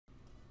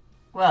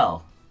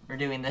Well, we're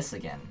doing this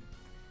again.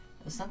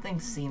 Something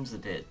seems a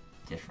bit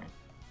different.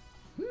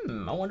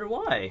 I wonder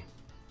why.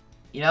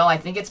 I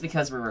think it's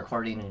because we're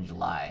recording in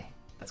July.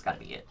 That's gotta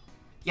be it.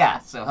 Yeah,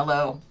 so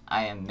hello,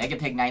 I am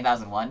Megapig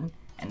 9001,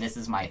 and this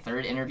is my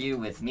third interview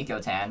with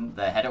Mikotan,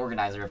 the head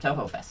organizer of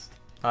TouhouFest.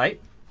 Hi.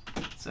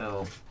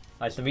 So...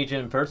 Nice to meet you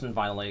in person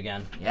finally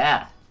again.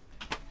 Yeah.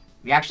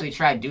 We actually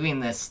tried doing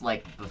this,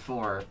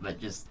 before, but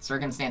just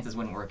circumstances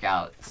wouldn't work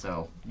out,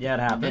 so... Yeah, it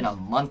happened. It's been a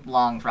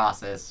month-long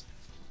process.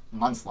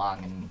 Months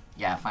long, and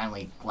yeah,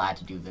 finally glad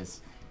to do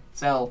this.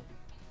 So,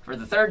 for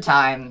the third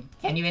time,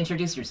 can you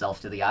introduce yourself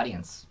to the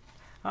audience?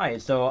 Hi,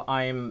 so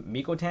I'm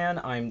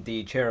Mikotan. I'm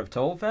the chair of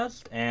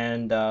TouhouFest,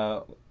 and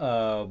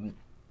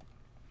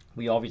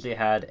we obviously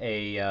had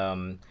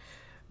a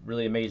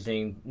really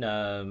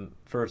amazing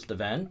first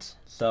event.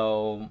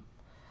 So,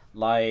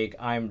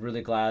 I'm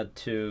really glad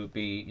to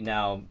be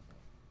now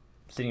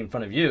sitting in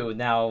front of you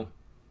now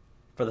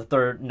for the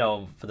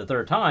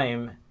third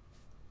time,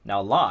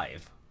 now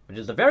live. Which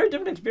is a very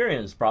different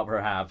experience,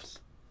 perhaps.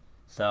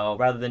 So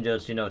rather than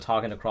just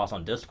talking across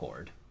on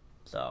Discord,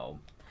 so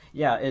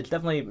yeah, it's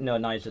definitely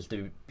nice just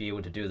to be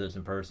able to do this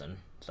in person.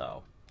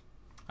 So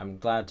I'm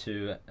glad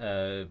to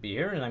be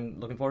here, and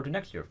I'm looking forward to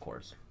next year, of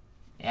course.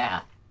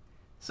 Yeah.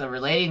 So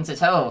relating to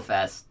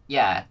TouhouFest,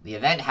 yeah, the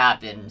event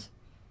happened,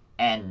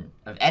 and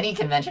of any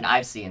convention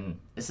I've seen,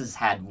 this has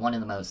had one of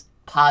the most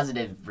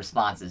positive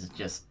responses,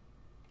 just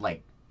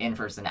in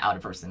person, out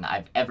of person,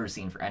 I've ever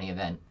seen for any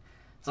event.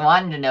 So I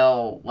wanted to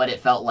know what it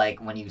felt like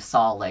when you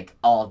saw,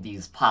 all of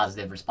these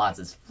positive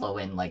responses flow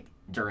in,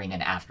 during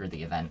and after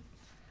the event.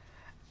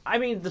 I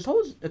mean, this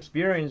whole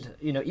experience,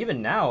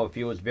 even now, it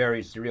feels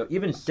very surreal.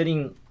 Even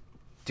sitting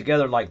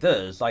together like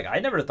this, I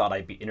never thought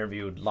I'd be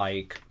interviewed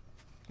like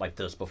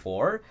this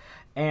before.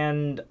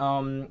 And,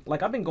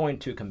 I've been going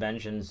to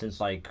conventions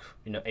since,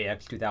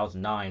 AX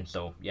 2009,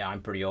 so, yeah,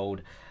 I'm pretty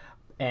old.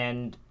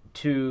 And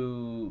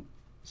to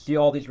see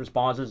all these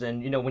responses,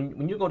 and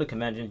when you go to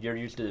conventions, you're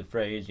used to the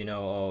phrase,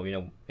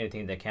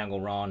 anything that can go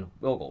wrong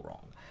will go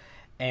wrong,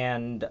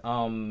 and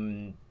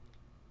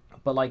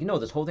but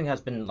this whole thing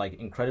has been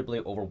incredibly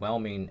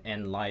overwhelming,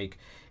 and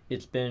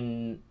it's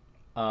been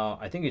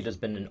I think it's just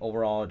been an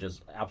overall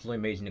just absolutely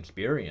amazing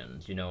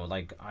experience.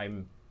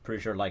 I'm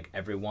pretty sure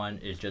everyone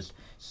is just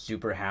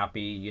super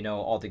happy.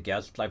 All the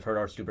guests I've heard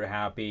are super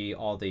happy,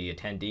 all the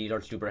attendees are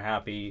super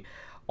happy,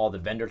 all the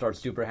vendors are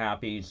super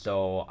happy.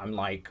 So I'm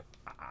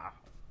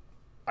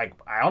I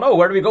don't know,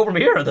 where do we go from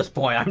here at this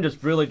point? I'm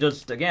just really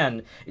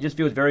again, it just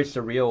feels very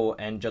surreal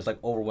and just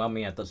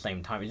overwhelming at the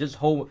same time. It's just a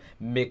whole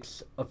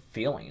mix of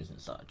feelings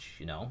and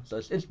such, So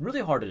it's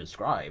really hard to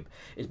describe,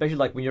 especially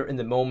when you're in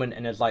the moment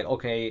and it's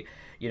okay,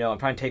 I'm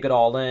trying to take it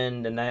all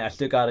in, and then I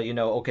still gotta,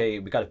 okay,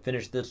 we gotta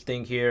finish this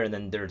thing here, and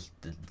then there's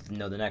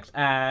the next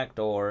act,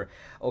 or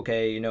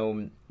okay,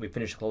 we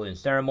finished closing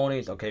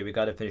ceremonies, okay, we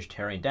gotta finish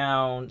tearing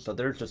down. So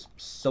there's just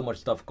so much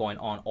stuff going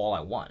on all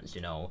at once,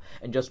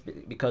 and just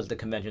because the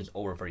convention's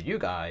over for you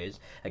guys,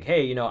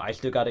 hey, I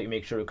still gotta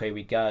make sure, okay,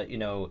 we got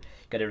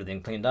got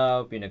everything cleaned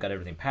up, got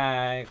everything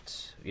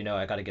packed,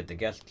 I gotta get the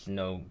guests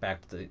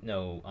back to the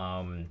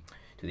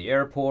to the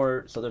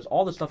airport. So there's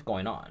all this stuff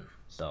going on,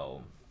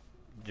 so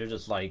you're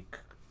just it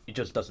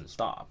just doesn't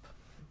stop.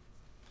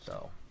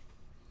 So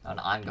An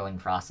ongoing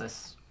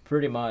process.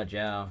 pretty much,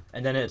 yeah.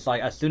 And then it's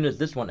as soon as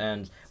this one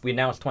ends, we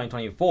announce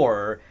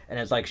 2024, and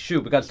it's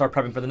shoot, we gotta start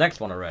prepping for the next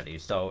one already.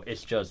 So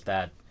it's just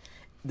that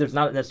there's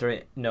not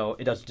necessarily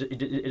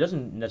it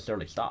doesn't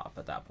necessarily stop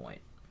at that point.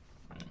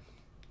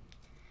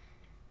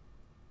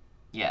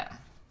 Yeah.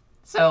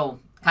 So,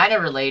 kind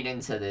of relating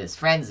to this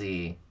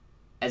frenzy,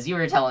 as you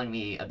were telling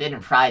me a bit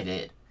in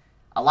private,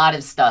 a lot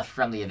of stuff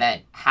from the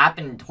event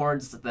happened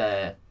towards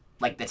the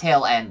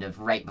tail end of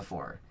right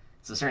before.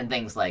 So certain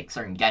things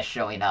certain guests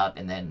showing up,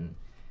 and then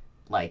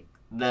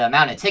the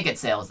amount of ticket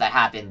sales that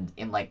happened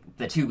in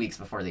the 2 weeks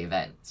before the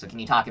event. So can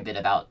you talk a bit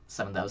about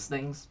some of those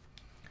things?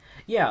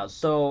 Yeah,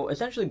 so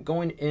essentially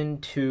going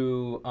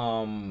into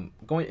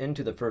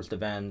the first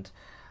event,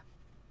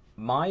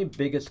 my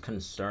biggest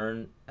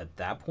concern at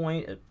that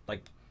point,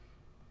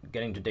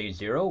 getting to day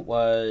zero,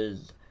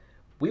 was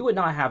we would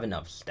not have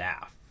enough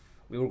staff.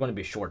 We were going to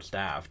be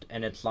short-staffed,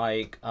 and it's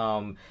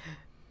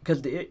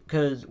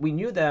because we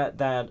knew that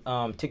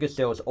ticket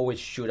sales always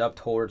shoot up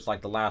towards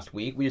the last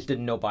week. We just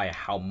didn't know by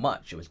how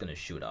much it was going to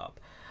shoot up.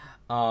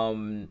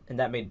 And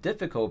that made it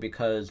difficult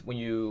because when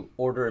you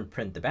order and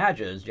print the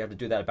badges, you have to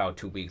do that about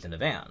 2 weeks in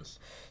advance.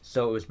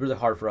 So it was really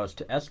hard for us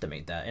to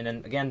estimate that. And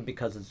then again,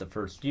 because it's the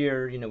first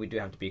year, we do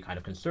have to be kind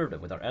of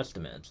conservative with our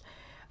estimates.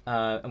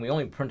 And we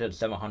only printed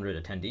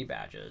 700 attendee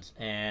badges.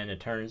 And it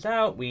turns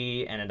out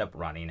we ended up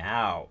running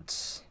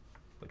out,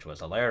 which was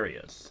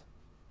hilarious.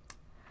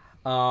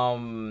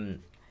 And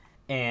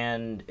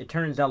it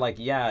turns out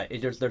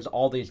there's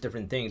all these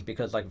different things,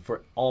 because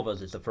for all of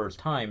us it's the first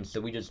time,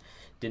 so we just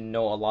didn't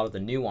know a lot of the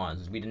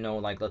nuances. We didn't know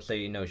let's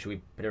say should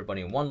we put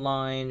everybody in one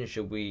line,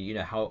 should we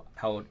how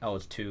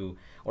else to,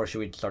 or should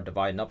we start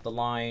dividing up the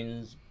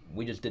lines?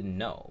 We just didn't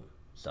know.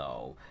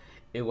 So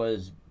it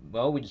was,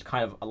 well, we just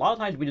kind of, a lot of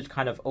times we just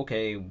kind of,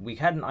 okay, we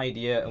had an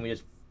idea and we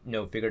just,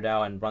 figured it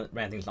out and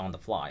ran things on the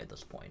fly at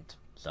this point.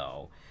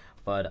 So,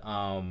 but,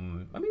 I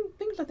mean,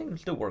 things I think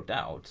still worked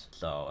out.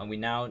 So, and we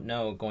now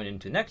know going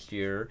into next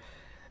year,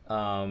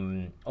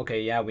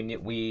 okay, yeah,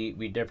 we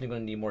definitely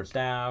going to need more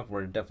staff.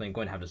 We're definitely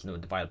going to have this new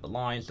divide up the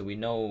line, so we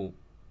know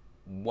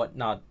what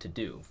not to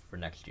do for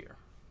next year.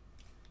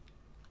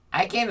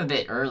 I came a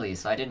bit early,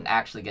 so I didn't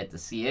actually get to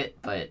see it,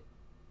 but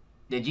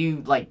did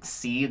you, like,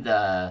 see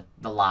the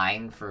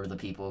line for the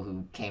people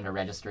who came to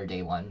register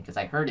day one? Because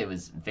I heard it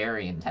was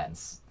very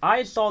intense.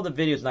 I saw the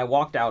videos and I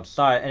walked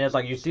outside, and it's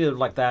like you see it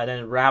like that,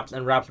 and it wraps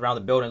around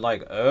the building,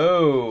 like,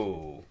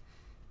 oh,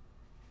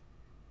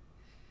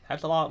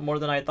 that's a lot more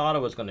than I thought it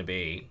was going to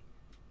be.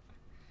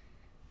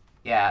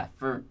 Yeah,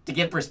 to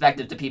give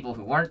perspective to people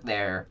who weren't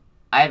there,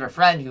 I have a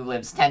friend who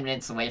lives 10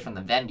 minutes away from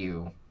the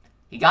venue.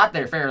 He got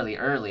there fairly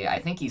early.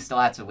 I think he still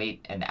had to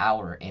wait an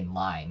hour in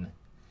line.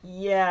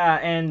 Yeah,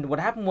 and what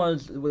happened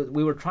was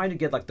we were trying to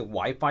get like the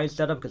Wi-Fi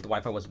set up because the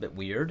Wi-Fi was a bit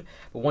weird.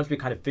 But once we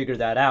kind of figured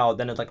that out,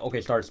 then it's like,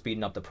 okay, start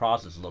speeding up the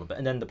process a little bit.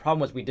 And then the problem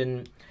was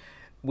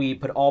we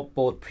put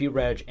both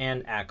pre-reg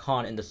and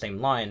AdCon in the same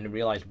line and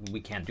realized we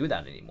can't do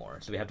that anymore.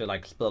 So we have to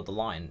like split up the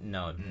line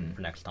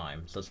for next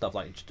time. So stuff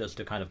like just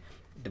to kind of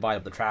divide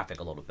up the traffic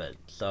a little bit.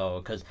 So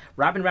because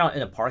wrapping around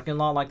in a parking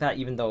lot like that,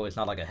 even though it's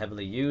not like a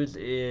heavily used,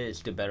 it's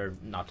still better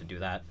not to do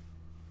that.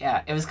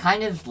 Yeah, it was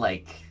kind of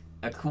like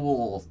a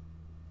cool.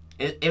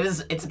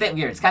 It's a bit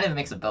weird. It's kind of a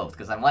mix of both,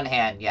 because on one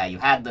hand, yeah, you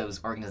had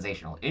those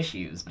organizational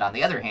issues, but on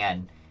the other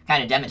hand,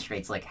 kind of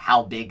demonstrates like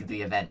how big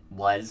the event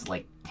was,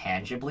 like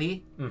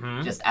tangibly,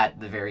 just at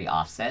the very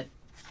offset.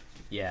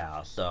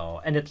 Yeah. So,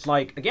 and it's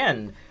like,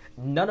 again,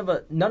 none of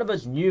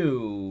us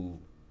knew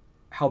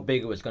how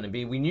big it was going to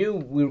be. We knew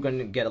we were going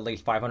to get at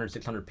least 500,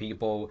 600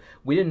 people.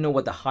 We didn't know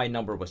what the high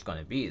number was going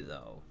to be,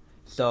 though.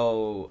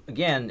 So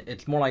again,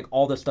 it's more like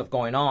all this stuff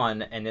going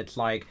on, and it's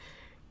like,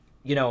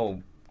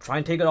 try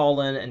and take it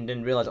all in and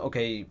then realize,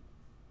 okay,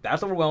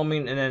 that's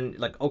overwhelming, and then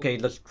like, okay,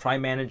 let's try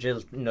and manage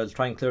it, let's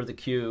try and clear the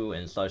queue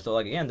and such. So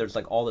like, again, there's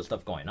like all this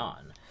stuff going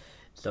on.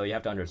 So you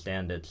have to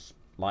understand it's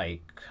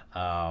like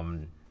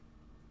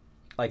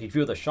you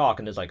feel the shock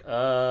and it's like,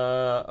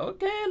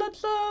 okay,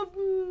 let's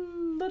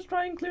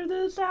try and clear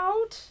this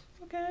out.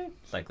 Okay.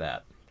 It's like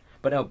that.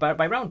 But no, by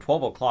around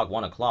 12 o'clock,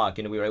 1 o'clock,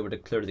 we were able to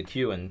clear the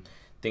queue and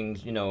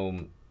things,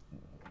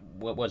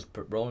 what was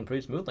rolling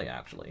pretty smoothly,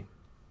 actually.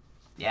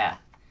 Yeah.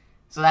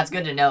 So that's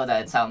good to know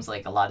that it sounds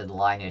like a lot of the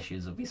line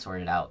issues will be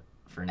sorted out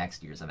for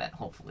next year's event,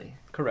 hopefully.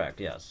 Correct,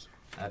 yes.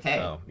 Okay.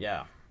 So,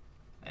 yeah.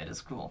 It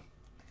is cool.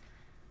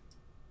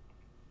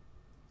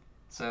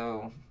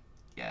 So,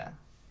 yeah.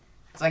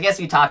 So I guess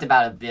we talked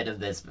about a bit of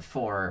this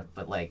before,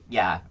 but like,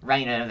 yeah,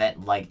 running an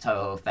event like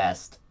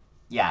TouhouFest,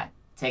 yeah,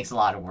 takes a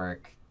lot of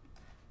work.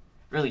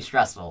 Really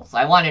stressful. So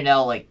I want to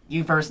know, like,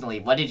 you personally,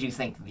 what did you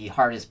think the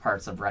hardest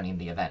parts of running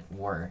the event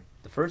were?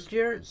 The first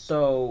year?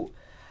 So,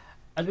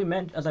 as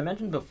I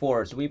mentioned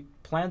before, so we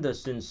planned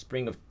this in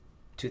spring of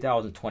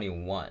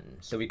 2021.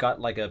 So we got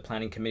like a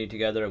planning committee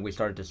together and we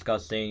started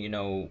discussing,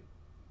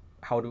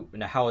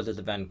 how is this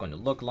event going to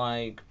look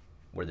like,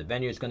 where the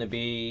venue is going to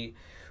be,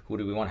 who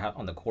do we want to have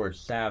on the core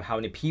staff, how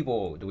many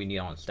people do we need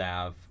on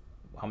staff,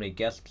 how many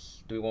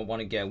guests do we want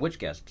to get, which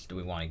guests do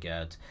we want to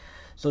get.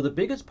 So the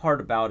biggest part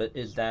about it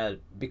is that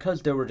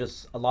because there were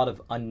just a lot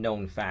of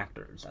unknown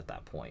factors at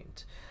that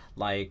point.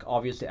 Like,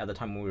 obviously, at the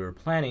time when we were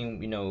planning,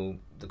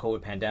 the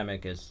COVID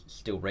pandemic is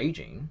still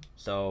raging.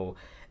 So,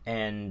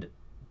 and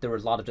there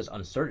was a lot of just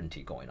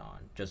uncertainty going on,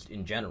 just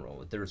in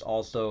general. There's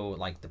also,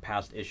 like, the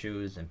past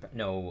issues, and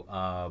there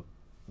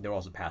were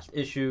also past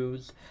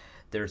issues.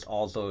 There's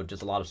also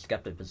just a lot of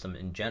skepticism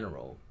in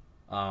general.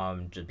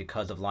 Just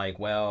because of like,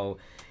 well,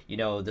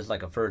 this is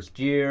like a first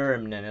year,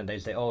 and then they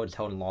say, oh, it's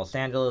held in Los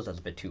Angeles, that's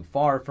a bit too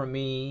far from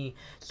me.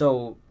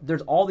 So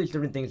there's all these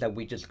different things that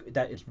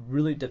that it's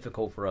really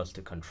difficult for us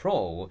to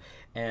control,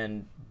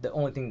 and the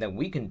only thing that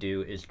we can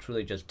do is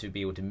truly just to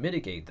be able to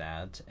mitigate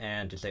that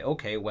and to say,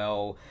 okay,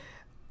 well,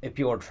 if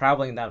you are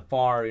traveling that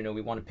far,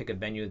 we want to pick a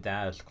venue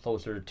that's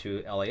closer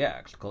to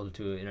LAX, closer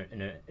to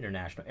an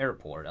international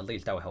airport. At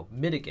least that will help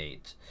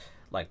mitigate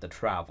like the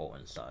travel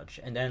and such.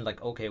 And then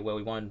like, okay, well,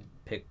 we want to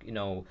pick,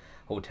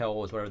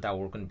 hotels, whatever, that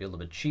were going to be a little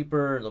bit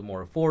cheaper, a little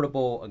more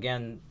affordable.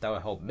 Again, that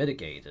will help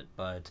mitigate it.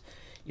 But,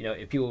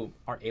 if you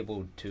aren't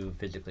able to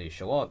physically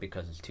show up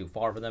because it's too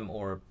far for them,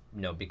 or,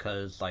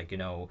 because like,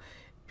 people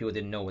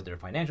didn't know what their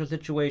financial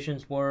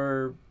situations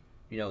were,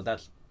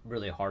 that's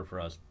really hard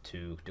for us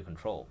to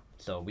control.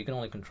 So we can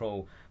only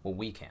control what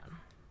we can.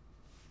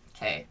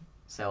 Okay.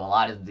 So a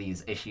lot of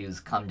these issues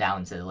come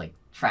down to like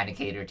trying to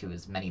cater to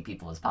as many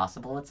people as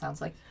possible, it sounds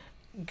like.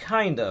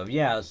 Kind of,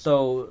 yeah.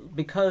 So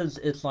because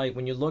it's like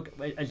when you look,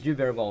 as you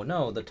very well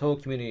know, the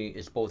Toho community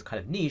is both kind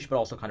of niche but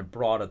also kind of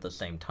broad at the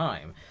same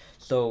time.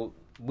 So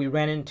we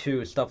ran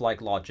into stuff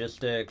like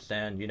logistics,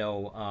 and we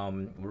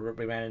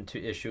ran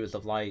into issues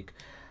of like,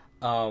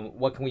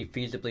 what can we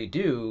feasibly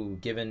do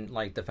given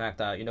like the fact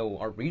that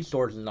our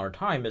resources and our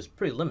time is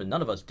pretty limited.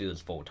 None of us do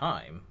this full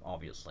time,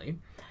 obviously.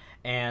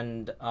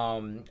 and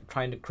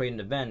trying to create an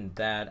event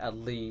that at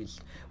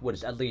least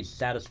would at least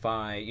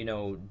satisfy, you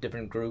know,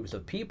 different groups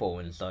of people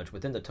and such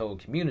within the Toho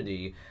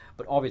community.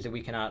 But obviously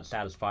we cannot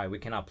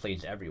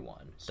please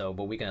everyone. So,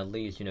 but we can at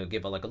least, you know,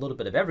 give like a little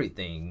bit of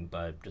everything,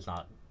 but just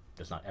not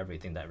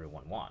everything that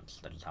everyone wants.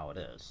 That is how it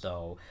is.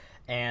 So,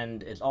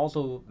 and it's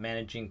also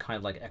managing kind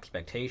of like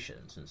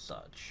expectations and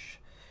such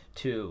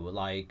too.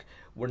 Like,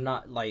 we're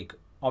not like,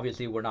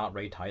 obviously we're not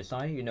Ray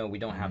Taisai, you know, we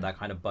don't have that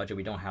kind of budget,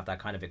 we don't have that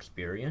kind of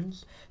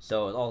experience.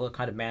 So it's all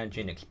kind of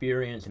managing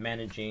experience,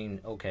 managing,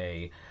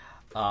 okay,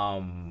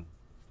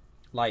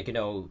 like, you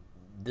know,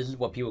 this is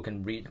what people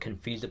can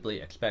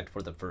feasibly expect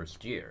for the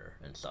first year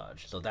and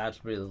such. So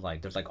that's really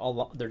like, there's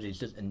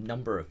just a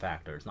number of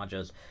factors, not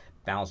just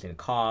balancing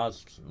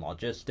costs,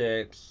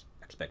 logistics,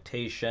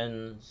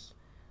 expectations,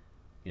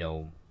 you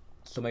know,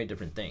 so many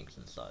different things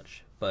and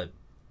such. But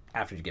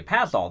after you get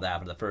past all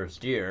that for the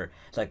first year,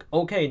 it's like,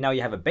 okay, now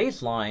you have a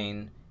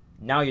baseline.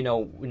 Now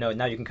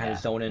now you can kind of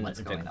zone in what's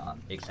going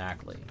on.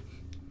 Exactly.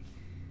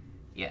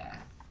 Yeah.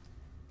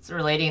 So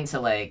relating to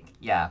like,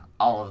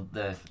 all of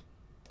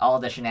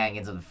the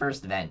shenanigans of the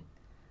first event.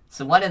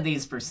 So one of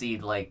these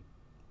perceived like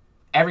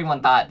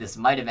everyone thought this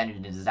might have ended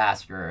in a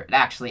disaster. It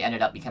actually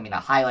ended up becoming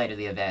a highlight of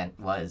the event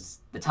was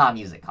the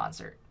TaMusic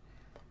concert.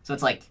 So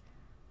it's like,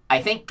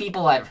 I think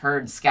people have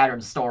heard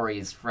scattered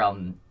stories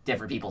from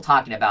different people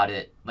talking about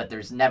it, but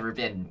there's never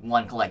been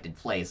one collected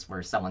place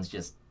where someone's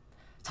just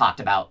talked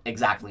about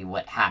exactly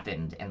what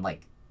happened and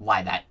like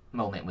why that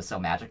moment was so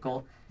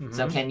magical. Mm-hmm.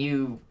 So can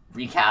you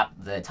recap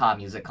the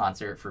TaMusic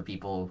concert for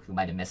people who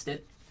might have missed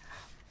it?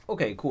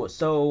 Okay, cool.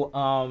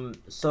 So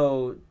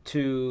so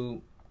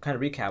to kind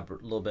of recap a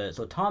little bit,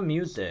 so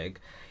TaMusic,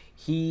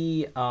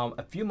 he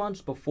a few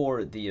months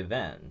before the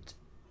event,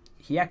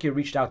 he actually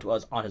reached out to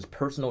us on his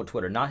personal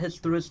Twitter, not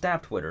through his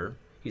staff Twitter.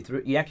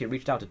 He actually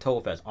reached out to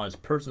TouhouFest on his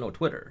personal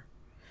Twitter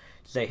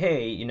to say,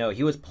 hey, you know,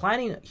 he was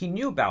planning, he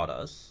knew about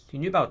us, he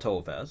knew about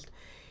TouhouFest.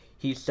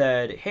 He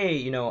said, hey,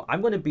 you know,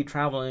 I'm going to be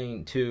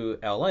traveling to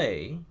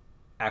LA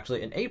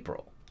actually in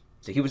April.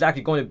 So he was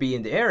actually going to be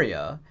in the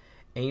area,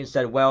 and he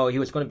said, well, he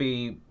was going to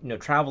be, you know,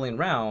 traveling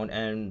around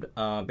and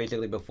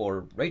basically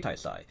before Ray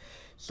Taisai.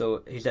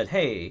 So he said,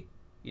 hey,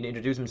 you know,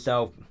 introduce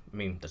himself. I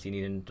mean, does he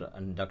need an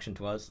introduction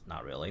to us?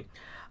 Not really.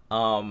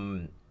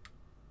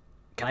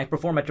 Can I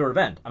perform at your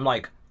event? I'm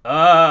like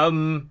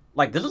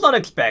this is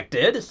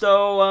unexpected.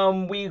 So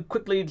we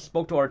quickly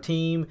spoke to our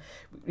team,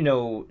 you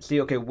know, see,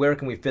 okay, where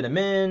can we fit him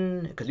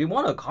in? Because we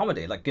want to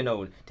accommodate, like, you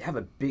know, to have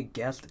a big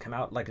guest come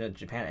out like in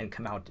Japan and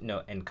come out, you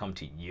know, and come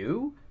to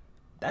you.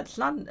 That's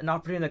not an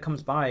opportunity that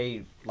comes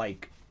by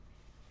like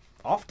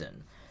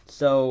often.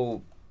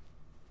 So,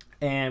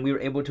 and we were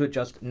able to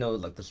adjust, you know,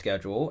 like the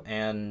schedule,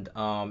 and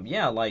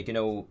like, you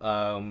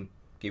know,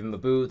 give him a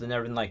booth and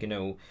everything, like, you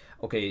know,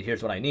 okay,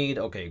 here's what I need.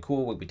 Okay,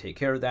 cool, we take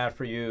care of that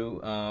for you,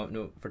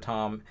 for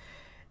Tom.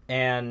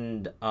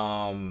 And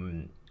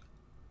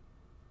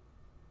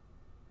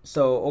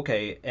so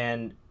okay,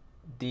 and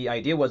the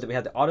idea was that we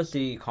had the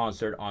Odyssey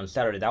concert on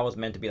Saturday. That was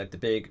meant to be like the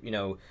big, you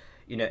know,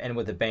 end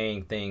with a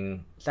bang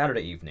thing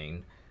Saturday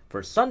evening.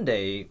 For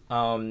Sunday,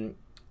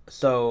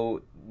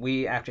 so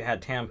we actually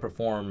had Tam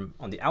perform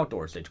on the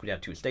outdoor stage. We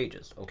had 2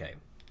 stages, okay.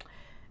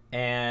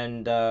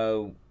 And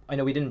I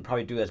know we didn't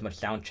probably do as much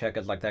sound check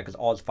as like that because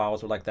all his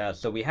files were like that.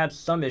 So we had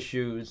some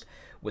issues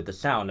with the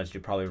sound, as you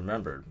probably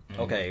remembered.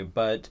 Mm-hmm. Okay,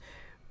 but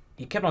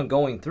he kept on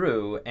going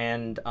through,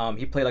 and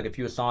he played like a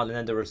few songs, and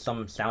then there were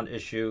some sound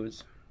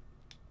issues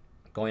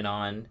going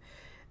on.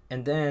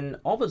 And then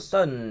all of a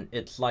sudden,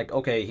 it's like,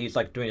 okay, he's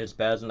like doing his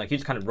best, and like he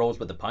just kind of rolls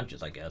with the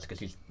punches, I guess, because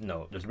he's, you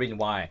know, there's a reason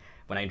why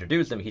when I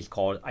introduced him,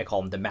 I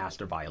call him the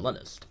master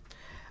violinist.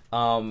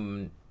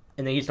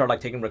 And then he started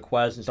like taking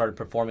requests and started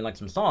performing like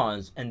some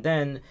songs. And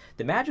then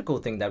the magical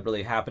thing that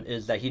really happened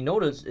is that he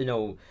noticed, you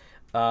know,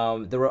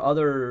 there were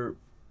other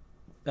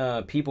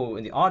people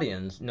in the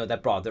audience, you know,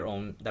 that brought their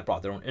own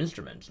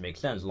instruments. Makes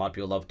sense. A lot of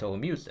people love Toho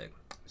music.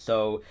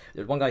 So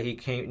there's one guy, he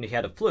came and he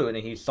had a flute, and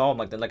he saw him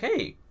like, they're like,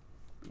 hey,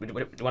 do you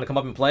want to come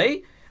up and play?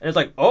 And it's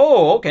like,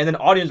 oh, okay. And then the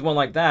audience went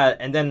like that.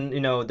 And then,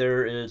 you know,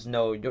 there is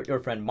your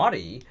friend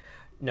Mari,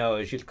 you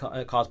know, she's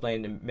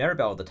cosplaying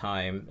Maribel at the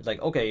time. It's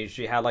like, okay,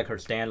 she had like her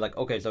stand, like,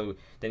 okay, so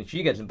then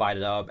she gets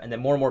invited up, and then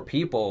more and more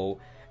people,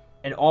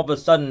 and all of a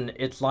sudden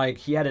it's like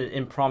he had an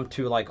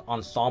impromptu like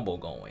ensemble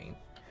going,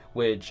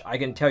 which I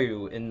can tell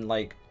you, in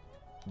like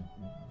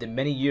the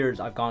many years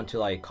I've gone to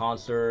like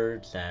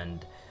concerts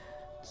and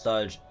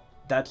such,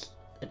 that's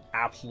an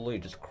absolutely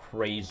just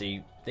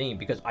crazy thing,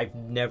 because I've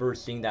never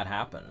seen that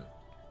happen.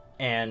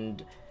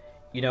 And,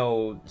 you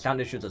know,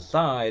 sound issues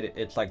aside,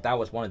 it's like that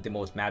was one of the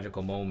most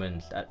magical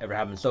moments that ever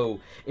happened. So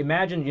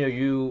imagine, you know,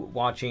 you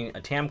watching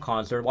a TAM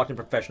concert, watching a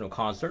professional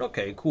concert.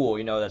 Okay, cool,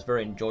 you know, that's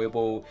very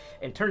enjoyable.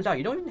 And it turns out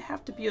you don't even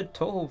have to be a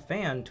Toho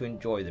fan to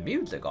enjoy the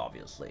music,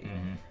 obviously.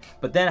 Mm-hmm.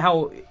 But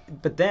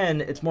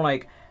then it's more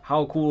like,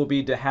 how cool it would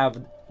be to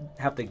have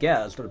the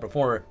guest or the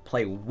performer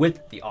play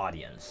with the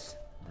audience.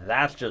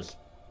 That's just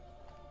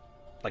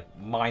like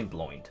mind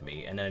blowing to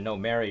me. And then I know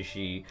Maribel,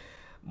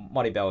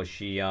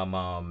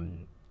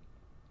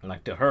 And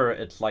like to her,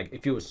 it's like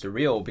it feels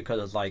surreal because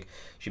it's like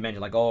she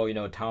mentioned like,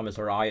 oh, Tom is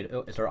her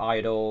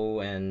idol,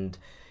 and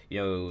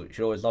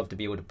she'd always love to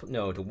be able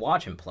to to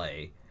watch him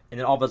play. And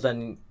then all of a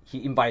sudden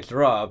he invites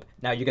her up.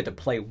 Now you get to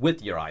play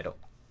with your idol.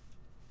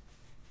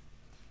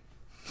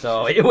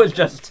 So it was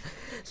just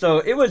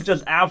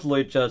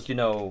absolutely just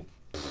it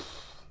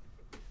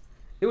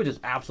was just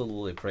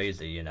absolutely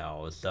crazy,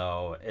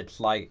 So it's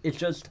like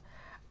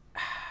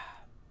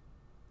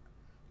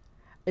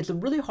it's a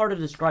really hard to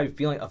describe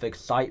feeling of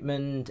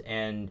excitement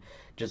and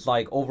just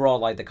like overall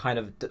like the kind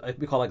of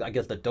we call like I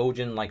guess the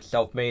Dojin like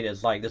self-made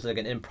is like this is like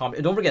an impromptu.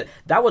 And don't forget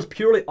that was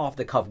purely off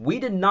the cuff. We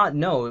did not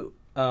know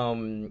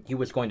he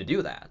was going to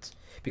do that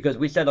because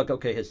we said like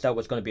okay his set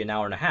was going to be an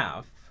hour and a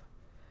half,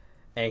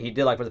 and he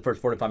did like for the first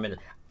 45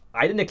 minutes.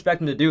 I didn't expect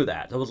him to do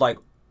that. So it was like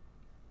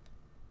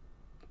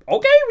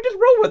okay, we just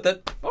roll with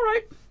it. All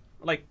right,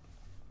 like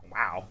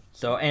wow.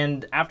 So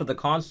and after the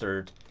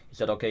concert, he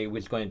said okay, we're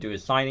just going to do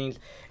his signings.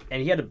 And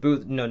he had a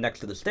booth,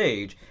 next to the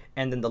stage,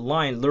 and then the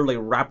line literally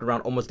wrapped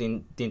around almost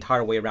the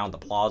entire way around the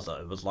plaza.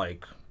 It was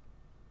like,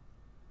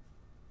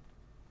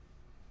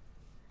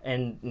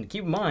 and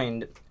keep in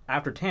mind,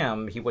 after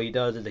Tam, what he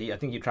does is I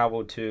think he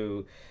traveled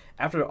to,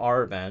 after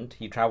our event,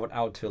 he traveled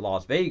out to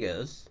Las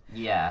Vegas.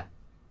 Yeah.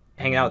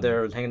 Hanging out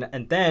there,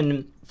 and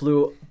then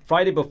flew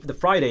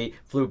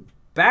flew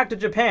back to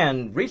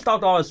Japan,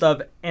 restocked all his stuff,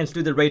 and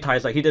still did Ray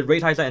Taisa. He did Ray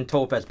Taisa and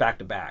TouhouFest back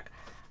to back.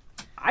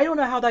 I don't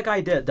know how that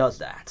guy does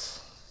that.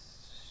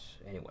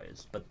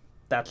 Anyways, but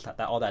that's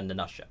all that in a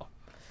nutshell.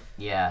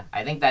 Yeah,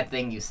 I think that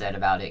thing you said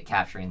about it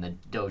capturing the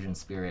Dojin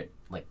spirit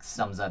like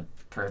sums up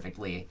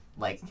perfectly.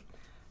 Like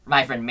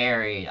my friend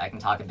Mary, I can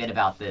talk a bit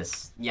about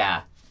this.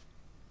 Yeah,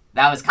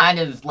 that was kind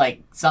of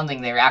like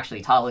something they were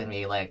actually telling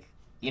me. Like,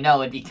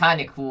 it'd be kind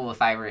of cool if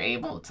I were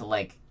able to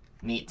like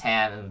meet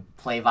Tam and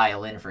play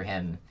violin for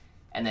him,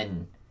 and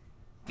then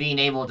being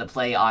able to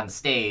play on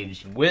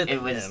stage with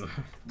him.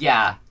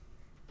 Yeah,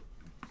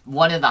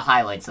 one of the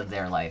highlights of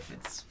their life.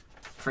 It's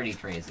pretty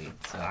crazy.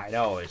 So I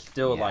know it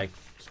still like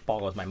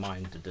boggles my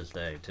mind to this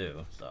day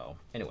too. So,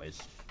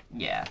 anyways,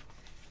 yeah.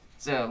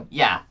 So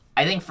yeah,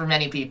 I think for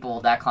many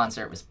people that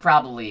concert was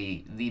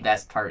probably the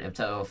best part of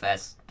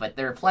TouhouFest. But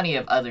there are plenty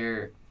of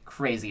other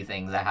crazy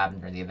things that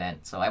happened during the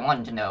event. So I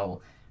wanted to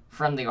know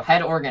from the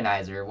head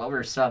organizer, what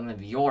were some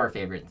of your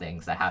favorite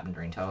things that happened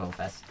during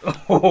TouhouFest?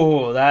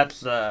 Oh,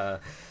 that's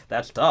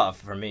tough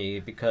for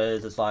me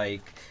because it's like.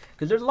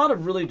 Because there's a lot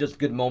of really just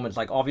good moments.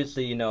 Like,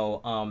 obviously,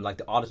 like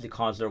the Odyssey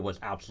concert was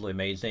absolutely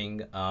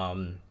amazing.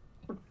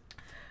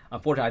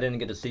 Unfortunately, I didn't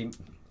get to see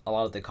a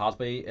lot of the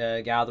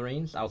cosplay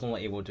gatherings. I was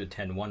only able to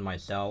attend one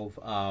myself.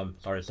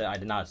 Sorry to say, I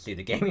did not see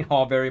the gaming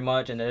hall very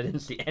much, and I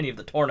didn't see any of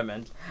the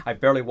tournaments. I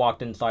barely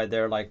walked inside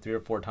there like 3 or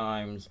 4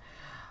 times.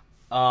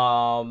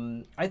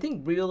 I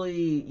think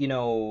really,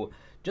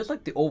 just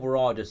like the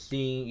overall, just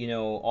seeing,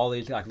 all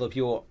these like little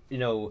people,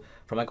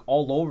 from like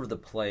all over the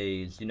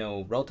place,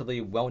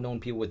 relatively well-known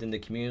people within the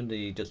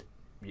community, just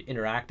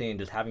interacting and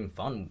just having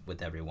fun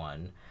with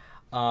everyone.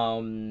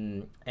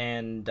 And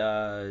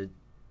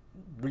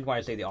reason why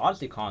I say the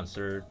Odyssey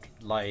concert,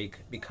 like,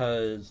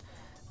 because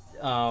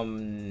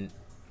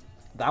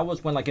that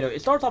was when, like,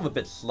 it starts off a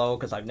bit slow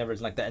because I've never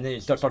seen like that, and then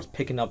it starts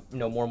picking up,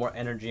 more and more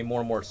energy, more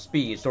and more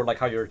speed, sort of like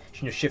how you're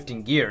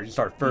shifting gears. You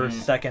start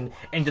first, second,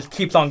 and just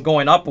keeps on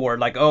going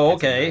upward, like, oh,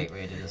 That's okay. a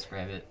great way to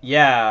describe it.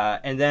 Yeah,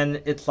 and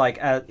then it's like,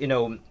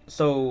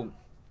 so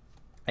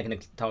I can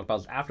talk about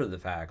this after the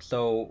fact.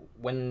 So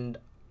when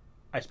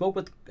I spoke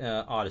with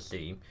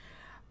Odyssey,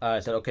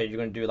 I said, okay, you're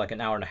going to do like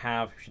an hour and a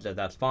half. She said,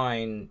 that's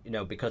fine,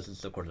 because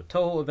it's, of course, a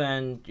Touhou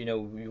event,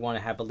 we want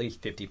to have at least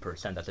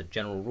 50%. That's a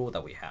general rule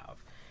that we have.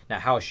 Now,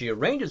 how she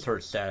arranges her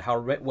set,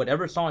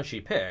 whatever song she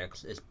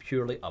picks, is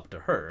purely up to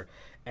her.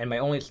 And my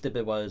only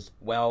snippet was,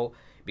 well,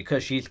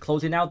 because she's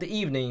closing out the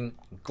evening,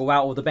 go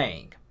out with a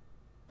bang.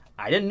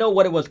 I didn't know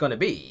what it was going to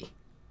be.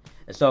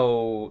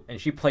 So,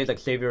 and she plays like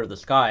Savior of the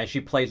Sky, and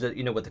she plays it,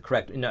 with the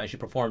correct, and she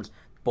performs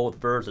both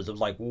verses. It was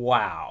like,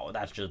 wow,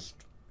 that's just,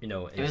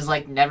 It was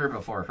like never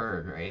before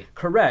heard, right?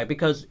 Correct,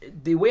 because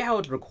the way how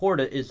it's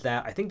recorded is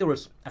that I think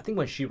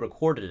when she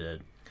recorded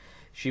it,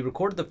 she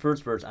recorded the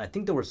first verse, and I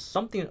think there was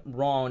something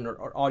wrong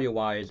or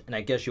audio-wise, and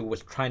I guess she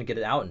was trying to get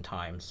it out in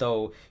time,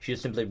 so she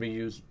just simply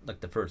reused like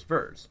the first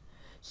verse.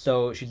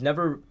 So she's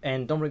never,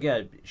 and don't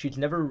forget, I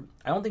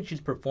don't think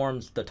she's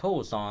performed the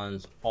Touhou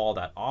songs all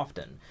that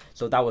often.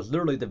 So that was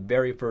literally the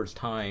very first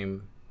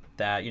time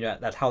that,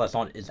 that's how that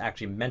song is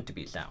actually meant to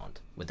be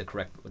sound, with the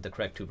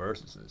correct 2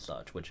 verses and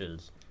such, which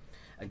is,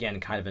 again,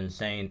 kind of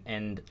insane.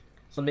 And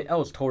something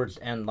else towards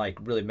the end, like,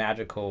 really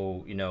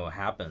magical,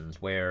 happens,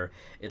 where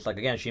it's like,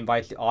 again, she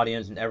invites the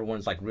audience and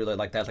everyone's like really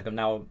like that's like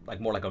now like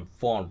more like a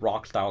full-on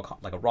rock style,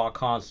 like a rock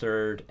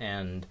concert.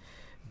 And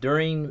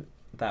during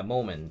that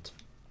moment,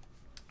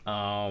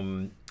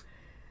 somebody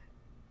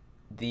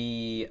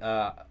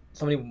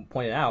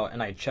pointed out,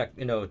 and I checked,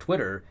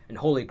 Twitter, and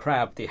holy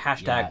crap, the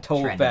hashtag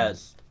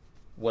TouhouFest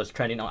was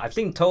trending on. I've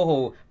seen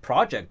Touhou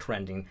Project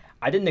trending.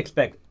 I didn't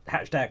expect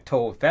hashtag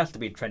TouhouFest to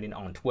be trending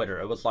on Twitter.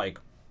 It was like,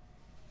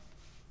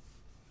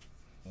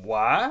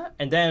 what?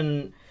 And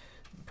then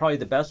probably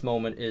the best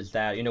moment is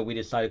that, we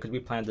decided, because we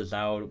planned this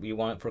out, we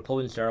want for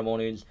closing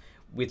ceremonies,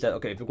 we said,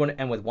 okay, if we're going to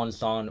end with one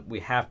song, we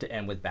have to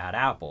end with Bad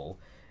Apple.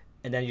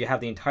 And then you have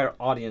the entire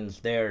audience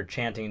there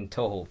chanting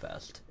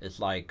TouhouFest. It's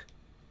like,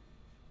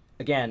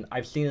 again,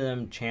 I've seen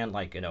them chant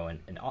like,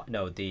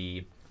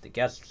 the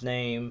guest's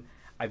name.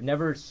 I've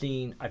never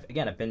seen,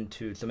 I've been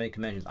to so many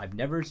conventions, I've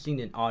never seen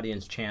an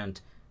audience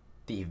chant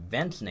the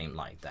event's name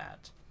like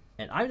that.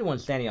 And I'm the one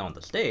standing on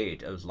the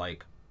stage. I was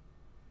like,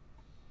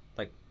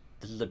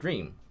 this is a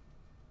dream.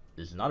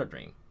 This is not a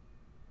dream.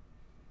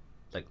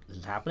 It's like, this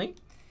is happening?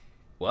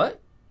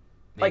 What?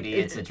 Maybe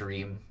it's a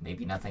dream.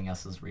 Maybe nothing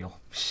else is real.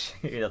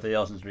 Nothing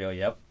else is real,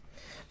 yep.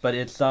 But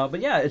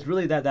but yeah, it's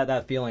really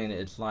that feeling.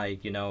 It's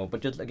like, but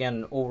just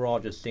again, overall,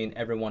 just seeing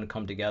everyone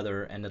come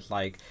together, and it's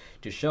like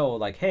to show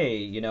like,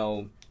 hey,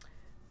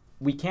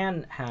 we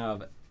can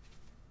have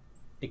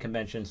a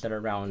convention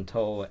centered around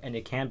Toe, and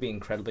it can be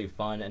incredibly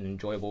fun and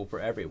enjoyable for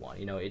everyone.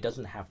 It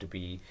doesn't have to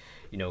be,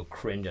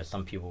 cringe as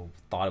some people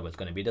thought it was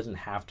going to be. It doesn't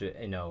have to,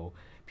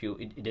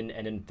 it didn't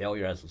end in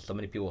failure as so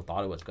many people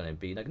thought it was going to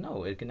be. Like,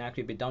 no, it can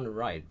actually be done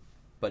right,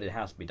 but it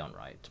has to be done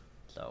right.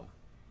 So,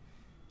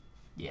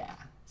 yeah.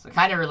 So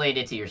kind of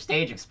related to your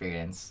stage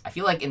experience, I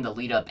feel like in the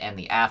lead up and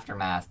the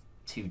aftermath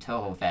to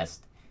TouhouFest,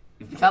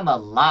 you've become a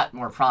lot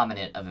more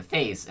prominent of a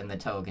face in the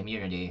Toho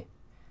community.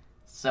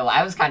 So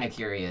I was kind of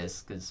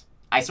curious, because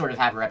I sort of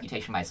have a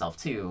reputation myself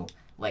too.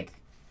 Like,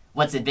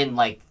 what's it been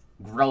like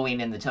growing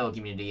in the Toho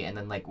community, and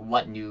then like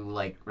what new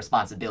like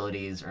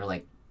responsibilities or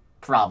like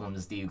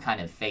problems do you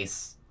kind of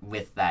face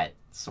with that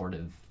sort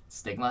of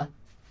stigma?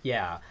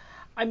 Yeah.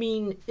 I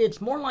mean, it's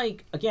more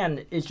like,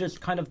 again, it's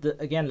just kind of the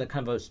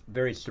kind of a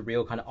very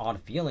surreal kind of odd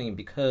feeling,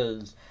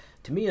 because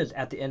to me, is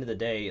at the end of the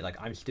day, like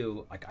I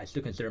still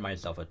consider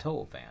myself a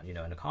Toho fan,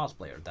 and a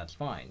cosplayer. That's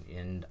fine.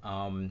 And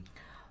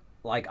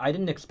like I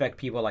didn't expect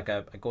people, like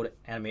I go to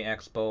Anime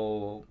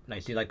Expo and I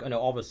see like,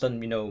 all of a sudden,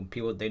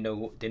 people, they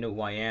know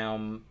who I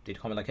am. They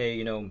call me like,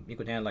 hey,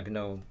 Mikotan, like,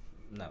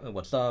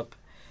 what's up?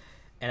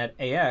 And at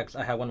AX,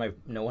 I had one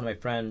of my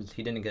friends.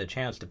 He didn't get a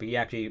chance to, but he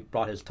actually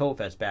brought his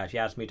TouhouFest badge. He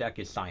asked me to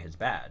actually sign his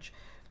badge.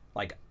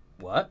 Like,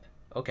 what?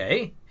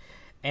 Okay.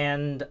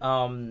 And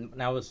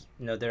when I was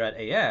there at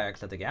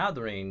AX at the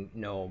gathering,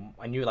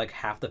 I knew like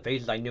half the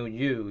faces. I knew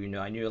you.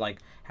 I knew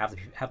like half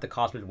the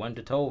cosplayers went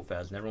to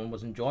TouhouFest, and everyone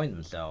was enjoying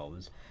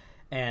themselves.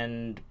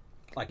 And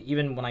like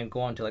even when I go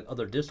on to like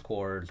other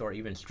Discords or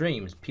even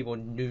streams, people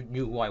knew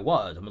who I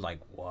was. I was like,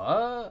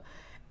 what?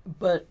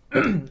 But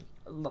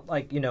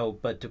like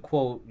but to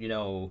quote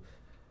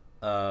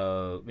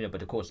but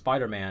to quote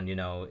Spider-Man,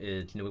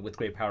 it's with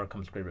great power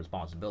comes great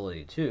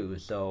responsibility too.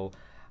 So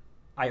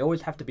I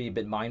always have to be a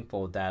bit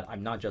mindful that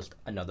I'm not just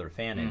another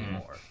fan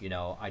anymore.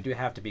 I do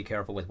have to be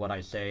careful with what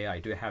I say. I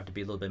do have to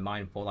be a little bit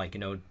mindful, like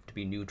to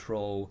be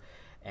neutral,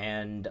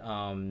 and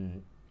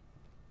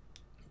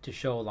to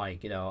show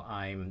like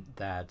I'm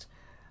that.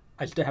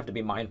 I still have to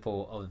be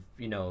mindful of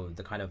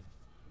the kind of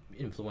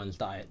influence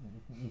that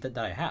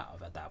I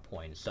have at that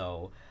point.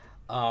 So.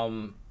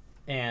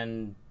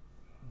 And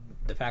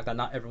the fact that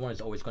not everyone is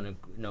always going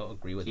to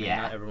agree with me,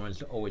 not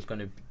everyone's always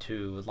going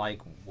to like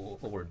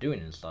what we're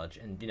doing and such,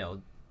 and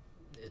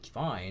it's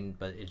fine,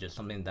 but it's just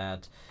something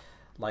that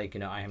like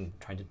I am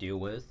trying to deal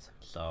with.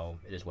 So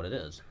it is what it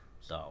is.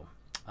 So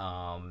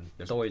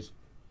there's always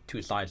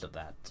two sides of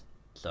that.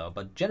 So,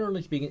 but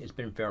generally speaking, it's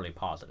been fairly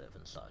positive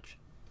and such.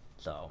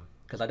 So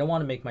because I don't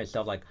want to make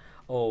myself like,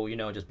 oh,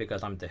 just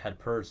because I'm the head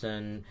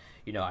person,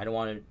 I don't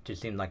want it to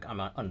seem like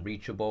I'm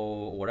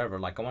unreachable or whatever.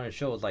 Like, I want to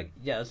show, like,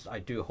 yes, I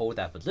do hold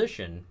that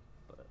position,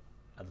 but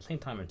at the same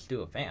time, I'm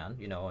still a fan.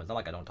 It's not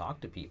like I don't talk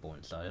to people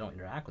and stuff. I don't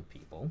interact with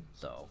people.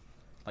 So,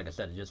 like I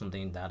said, it's just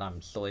something that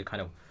I'm slowly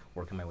kind of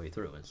working my way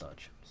through and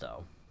such.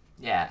 So,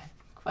 yeah,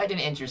 quite an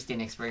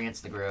interesting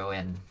experience to grow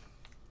in.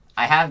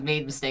 I have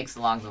made mistakes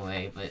along the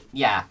way, but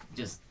yeah,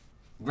 just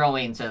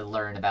growing to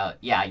learn about,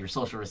 your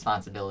social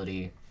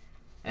responsibility.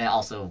 And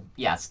also,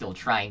 still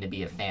trying to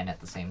be a fan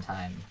at the same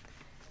time.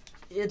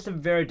 It's a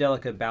very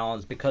delicate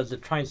balance, because to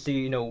try and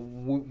see,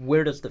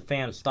 where does the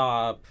fan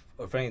stop,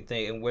 or for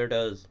anything, and where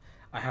does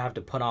I have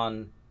to put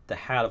on the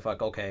hat of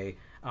like, okay,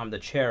 I'm the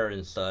chair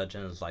and such,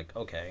 and it's like,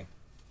 okay.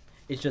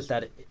 It's just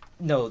that,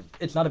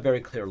 it's not a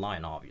very clear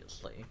line,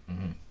 obviously.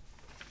 Mm-hmm.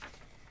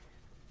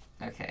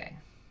 Okay.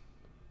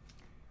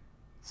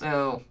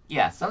 So,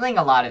 something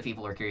a lot of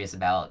people are curious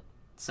about.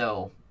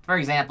 So, for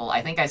example,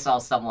 I think I saw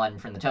someone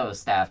from the Toho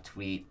staff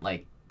tweet,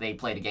 like, they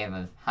played a game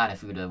of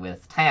Hanafuda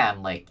with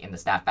Tam, like, in the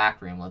staff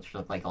back room, which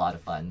looked like a lot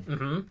of fun.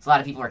 Mm-hmm. So a lot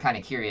of people are kind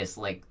of curious,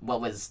 like,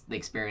 what was the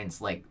experience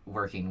like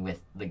working with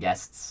the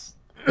guests?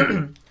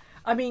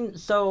 I mean,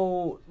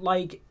 so,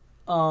 like,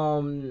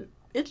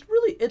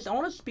 it's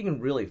honestly speaking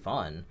really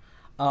fun.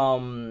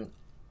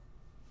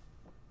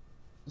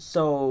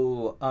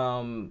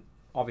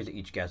 Obviously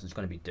each guest is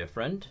going to be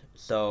different.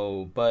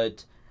 So,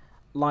 but,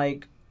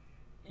 like,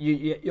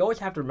 you always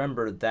have to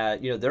remember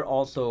that they're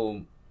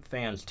also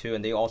fans too,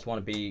 and they also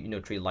want to be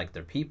treated like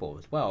their people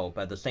as well.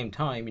 But at the same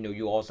time,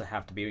 you also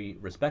have to be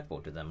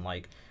respectful to them.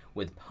 Like,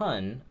 with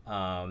Pun,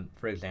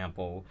 for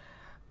example,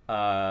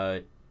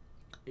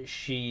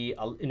 she,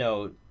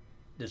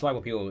 despite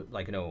what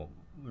people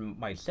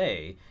might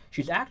say,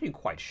 she's actually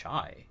quite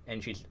shy,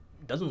 and she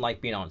doesn't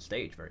like being on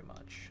stage very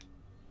much.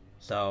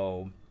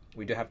 So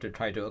we do have to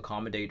try to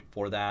accommodate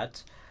for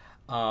that.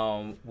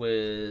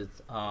 With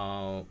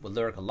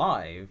Lyrica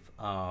Live,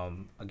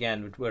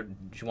 again, where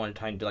she wanted to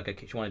try and do like a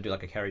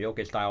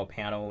karaoke style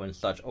panel and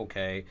such.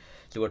 Okay,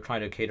 so we're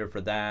trying to cater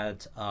for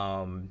that.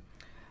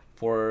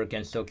 For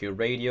against Tokyo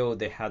Radio,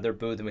 they had their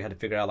booth, and we had to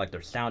figure out like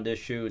their sound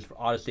issues. For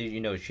Odyssey,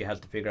 we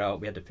had to figure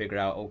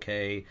out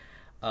okay,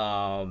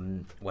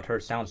 what her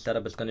sound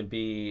setup is going to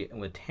be.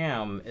 And with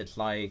Tam, it's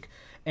like,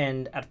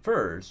 and at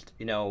first,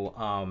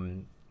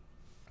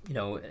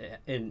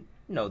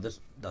 this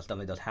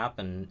definitely does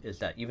happen, is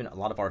that even a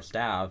lot of our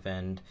staff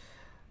and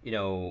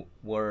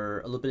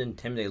were a little bit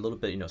intimidated, a little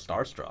bit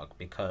starstruck,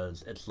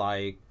 because it's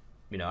like,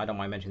 I don't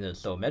mind mentioning this,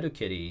 so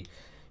MeadowKitty,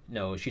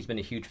 she's been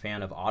a huge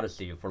fan of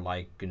Odyssey for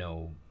like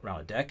around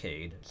a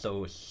decade,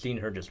 so seeing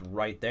her just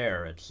right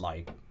there, it's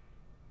like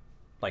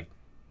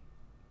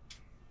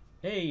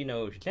hey,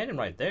 she's standing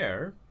right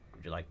there,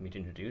 would you like me to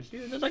introduce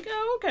you? And it's like,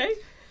 oh, okay.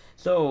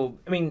 So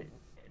I mean,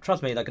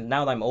 trust me, like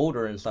now that I'm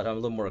older and such, I'm a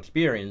little more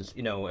experienced.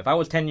 If I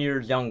was 10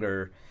 years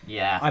younger,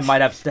 yeah, I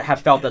might have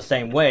felt the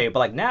same way. But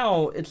like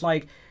now, it's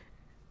like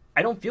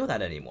I don't feel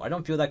that anymore. I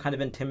don't feel that kind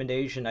of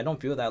intimidation. I don't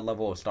feel that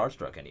level of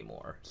starstruck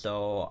anymore.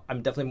 So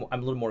I'm a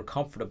little more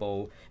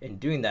comfortable in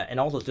doing that. And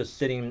also just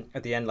sitting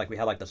at the end, like we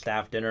had like the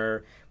staff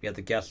dinner, we had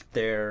the guests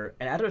there,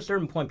 and at a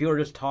certain point, people are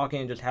just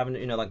talking, just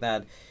having like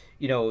that.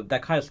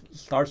 That kind of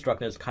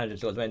starstruckness kind of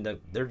just goes away. And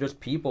they're just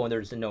people, and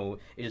there's it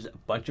is a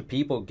bunch of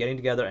people getting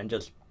together and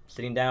just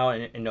sitting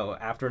down and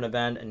after an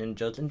event and then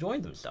just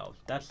enjoying themselves.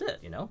 That's it.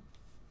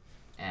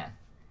 Yeah,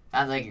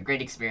 sounds like a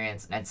great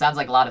experience, and it sounds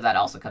like a lot of that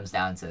also comes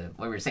down to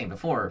what we were saying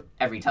before.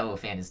 Every Toho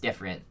fan is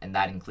different, and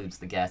that includes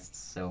the guests.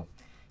 So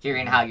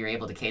hearing how you're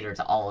able to cater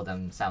to all of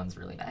them sounds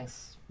really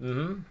nice.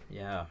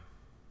 Yeah,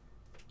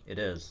 it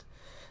is.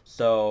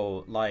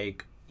 So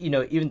like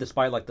even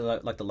despite like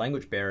the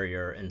language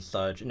barrier and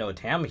such,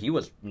 Tam, he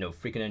was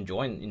freaking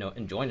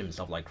enjoying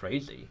himself like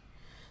crazy.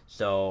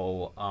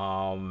 So,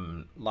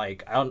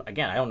 like, I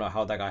don't know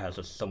how that guy has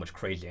just so much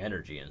crazy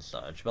energy and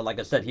such. But like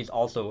I said, he's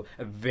also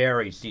a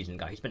very seasoned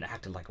guy. He's been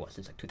acting like,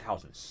 since like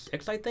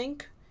 2006, I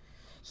think?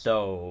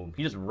 So,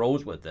 he just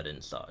rolls with it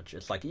and such.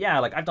 It's like, yeah,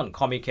 like, I've done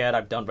Comic Cat,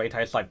 I've done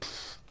Raytai, it's like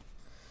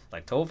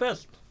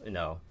TouhouFest,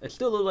 It's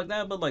still a little like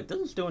that, but, like, this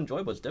is still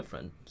enjoyable, it's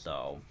different.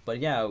 So, but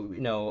yeah,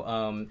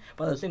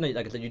 but at the same time,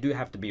 like I said, you do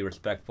have to be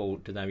respectful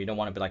to them. You don't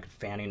want to be, like,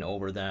 fanning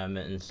over them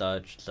and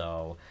such,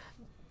 so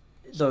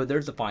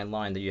there's a fine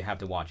line that you have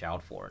to watch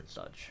out for and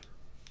such.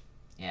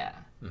 Yeah.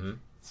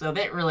 So a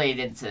bit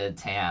related to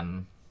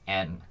Tam,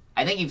 and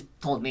I think you've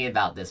told me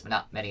about this, but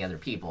not many other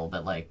people,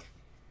 but like,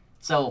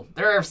 so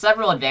there are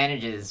several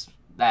advantages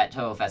that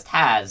TouhouFest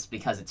has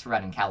because it's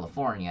run in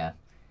California,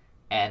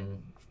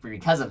 and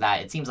because of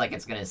that, it seems like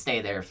it's going to stay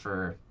there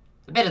for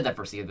a bit of the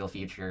foreseeable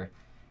future.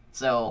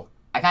 So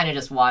I kind of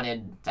just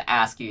wanted to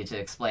ask you to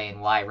explain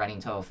why running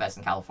TouhouFest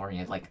in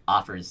California like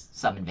offers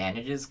some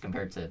advantages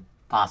compared to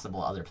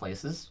possible other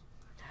places.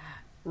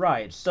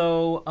 Right.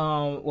 So,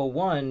 well,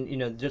 one,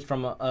 just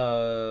from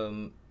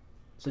a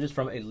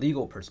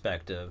legal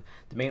perspective,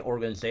 the main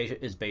organization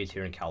is based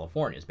here in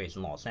California. It's based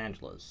in Los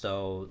Angeles.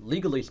 So,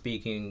 legally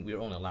speaking, we're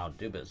only allowed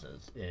to do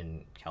business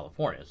in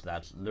California. So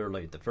that's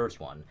literally the first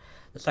one.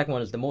 The second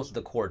one is most of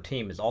the core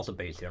team is also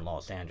based here in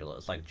Los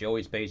Angeles. Like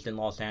Joey's based in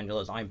Los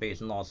Angeles. I'm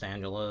based in Los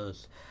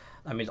Angeles.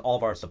 I mean, all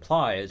of our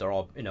supplies are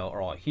all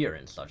here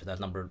and such. That's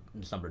number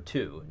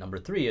two. Number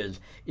three is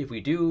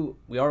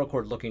we are of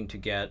course looking to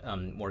get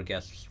more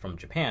guests from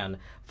Japan.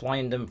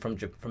 Flying them from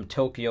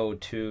Tokyo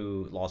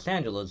to Los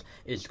Angeles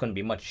is going to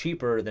be much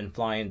cheaper than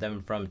flying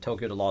them from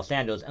Tokyo to Los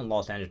Angeles and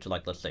Los Angeles to,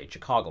 like, let's say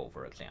Chicago,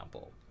 for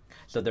example.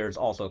 So there's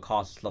also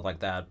costs, stuff like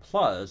that.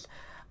 Plus,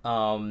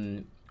 a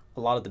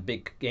lot of the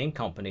big game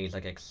companies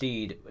like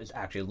Exceed is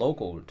actually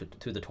local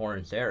to the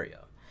Torrance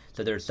area.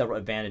 So there's several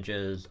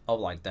advantages of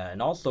like that.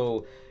 And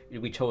also,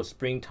 we chose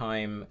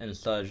springtime and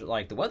such.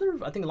 Like the weather,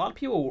 I think a lot of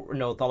people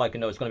thought like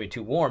it's going to be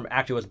too warm.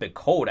 Actually, it was a bit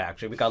cold.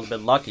 Actually, we got a little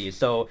bit lucky.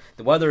 So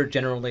the weather,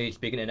 generally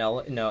speaking, in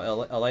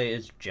LA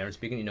is generally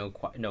speaking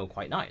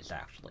quite nice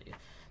actually.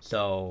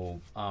 So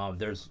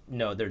there's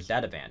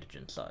that advantage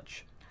and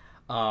such.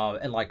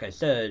 And like I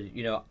said,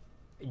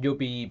 you'll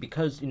be,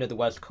 because the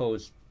West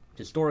Coast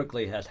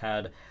historically has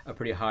had a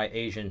pretty high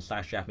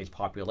Asian/Japanese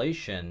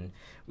population,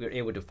 we were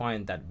able to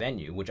find that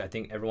venue, which I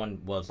think everyone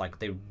was like,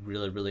 they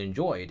really, really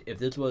enjoyed. If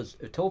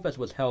TouhouFest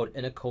was held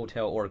in a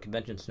hotel or a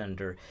convention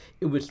center,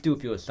 it would still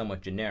feel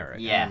somewhat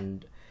generic. Yeah.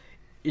 And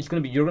I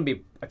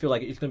feel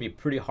like it's gonna be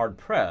pretty hard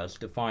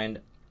pressed to find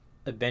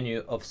a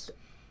venue of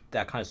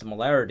that kind of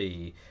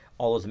similarity,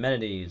 all those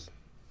amenities,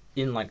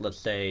 in, like, let's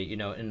say,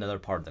 in another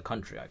part of the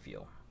country, I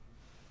feel.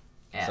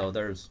 Yeah. So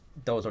those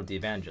are the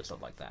advantages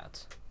of like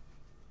that.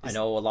 I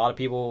know a lot of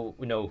people,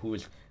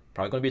 who's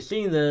probably going to be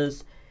seeing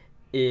this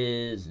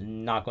is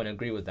not going to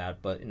agree with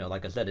that, but,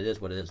 like I said, it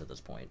is what it is at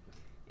this point.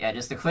 Yeah,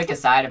 just a quick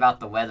aside about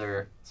the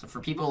weather. So for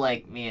people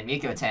like me and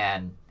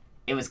Mikotan,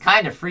 it was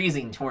kind of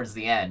freezing towards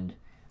the end.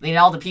 I mean,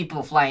 all the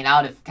people flying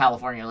out of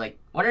California are like,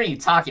 what are you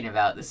talking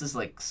about? This is,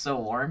 like, so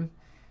warm.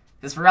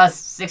 Because for us,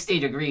 60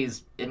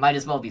 degrees, it might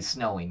as well be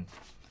snowing.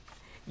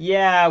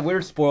 Yeah,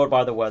 we're spoiled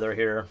by the weather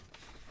here.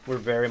 We're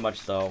very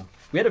much so.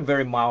 We had a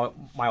very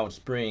mild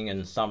spring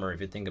and summer, if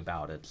you think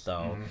about it.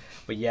 So,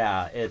 but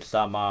yeah, it's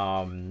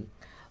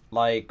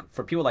like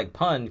for people like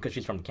Pun, because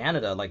she's from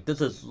Canada, like this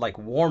is like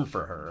warm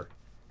for her.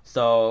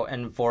 So,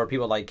 and for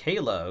people like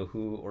Kayla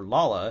or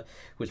Lala,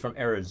 who's from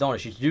Arizona,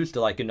 she's used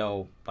to like,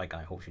 like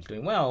I hope she's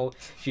doing well.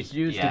 She's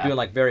used to doing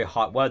like very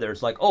hot weather.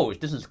 It's like, oh,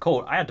 this is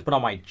cold. I have to put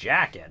on my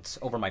jacket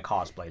over my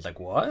cosplay. It's like,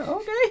 what?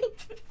 Okay.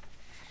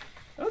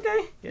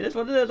 Okay. It is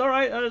what it is. All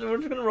right. We're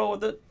just going to roll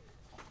with it.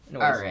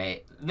 Anyways. All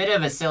right. Bit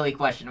of a silly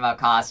question about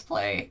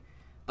cosplay.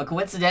 But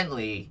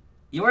coincidentally,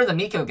 you were the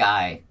Miko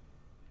guy.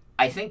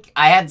 I think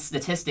I had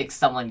statistics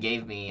someone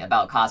gave me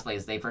about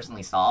cosplays they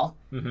personally saw.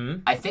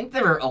 I think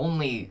there were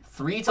only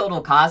 3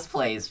 total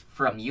cosplays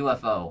from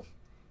UFO.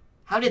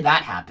 How did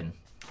that happen?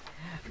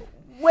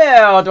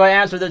 Well, do I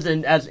answer this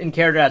in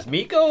character as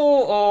Miko,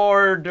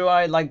 or do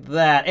I like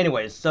that?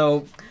 Anyways,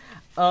 so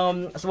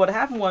what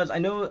happened was, I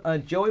know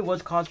Joey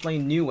was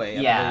cosplaying Niue,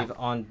 I believe,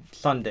 on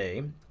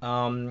Sunday.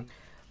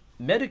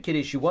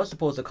 Medikitty, she was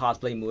supposed to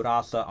cosplay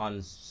Murasa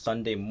on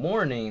Sunday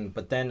morning,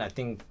 but then I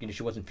think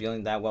she wasn't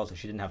feeling that well, so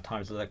she didn't have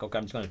time. So like, okay,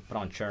 I'm just gonna put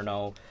on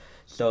Cherno.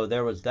 So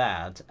there was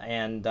that,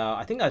 and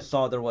I think I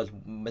saw there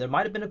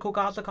might have been a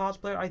Kokasa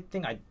cosplayer. I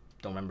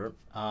don't remember.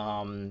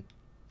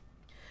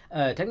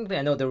 Technically,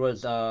 I know there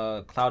was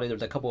Cloudy. There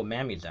was a couple of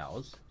Mammy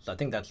Zows, so I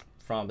think that's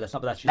from.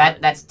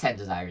 That's 10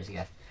 Desires,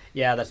 yeah.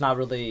 Yeah, that's not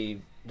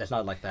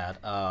like that.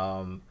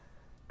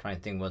 Trying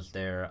to think, was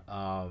there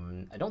I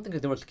don't think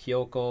there was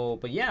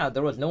Kyoko, but yeah,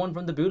 there was no one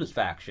from the Buddhist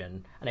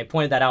faction, and I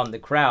pointed that out in the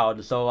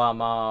crowd. So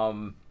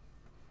I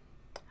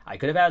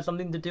could have had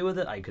something to do with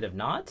it, I could have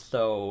not,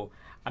 so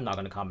I'm not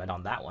going to comment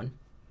on that one.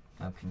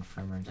 No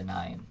confirm or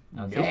denying.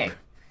 Okay.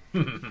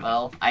 Nope.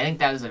 Well, I think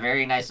that was a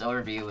very nice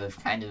overview of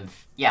kind of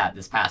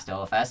this past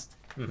TouhouFest.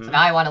 So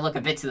now I want to look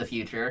a bit to the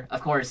future.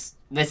 Of course,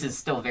 this is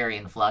still very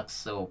in flux,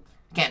 so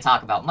can't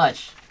talk about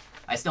much.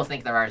 I still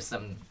think there are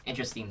some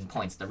interesting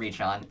points to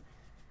reach on.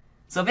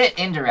 So a bit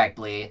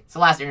indirectly, so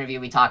last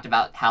interview we talked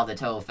about how the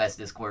TouhouFest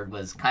Discord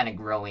was kind of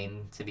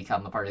growing to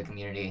become a part of the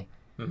community.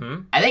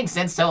 I think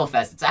since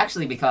TouhouFest, it's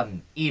actually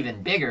become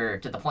even bigger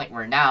to the point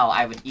where now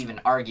I would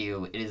even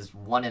argue it is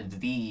one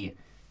of the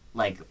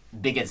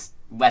biggest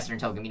Western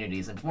Touhou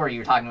communities. And before you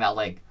were talking about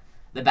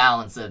the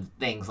balance of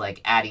things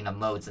like adding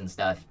emotes and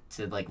stuff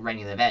to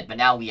running the event, but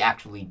now we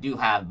actually do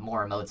have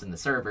more emotes in the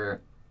server.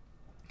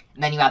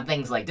 And then you have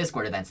things like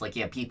Discord events,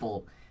 you have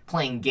people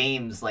playing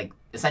games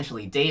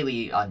essentially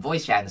daily on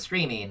voice chat and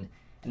streaming.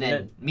 And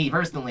then me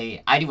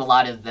personally, I do a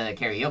lot of the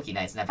karaoke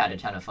nights and I've had a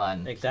ton of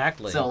fun.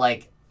 Exactly. So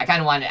I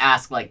kind of wanted to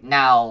ask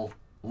now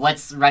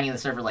what's running the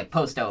server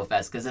post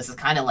TouhouFest, because this is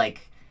kind of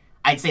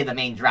I'd say the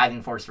main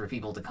driving force for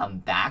people to come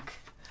back.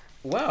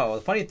 Well,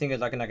 the funny thing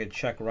is I can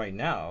check right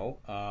now.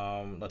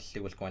 Let's see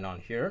what's going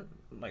on here,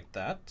 like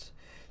that.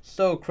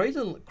 So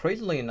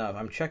crazily enough,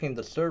 I'm checking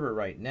the server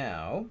right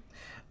now.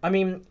 I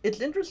mean,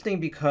 it's interesting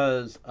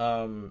because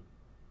let's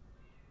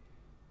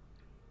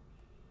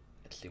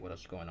see what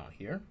else is going on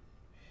here.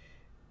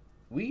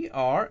 We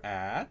are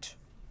at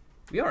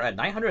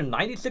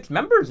 996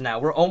 members now.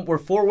 We're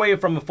 4 away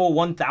from a full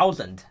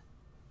 1,000.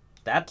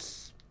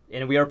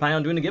 And we are planning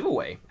on doing a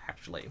giveaway,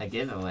 actually. A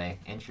giveaway,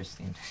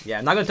 interesting. Yeah,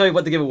 I'm not gonna tell you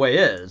what the giveaway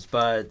is,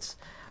 but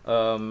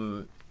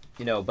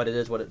but it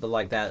is what it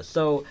like that.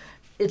 So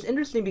it's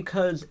interesting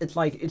because it's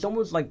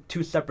almost like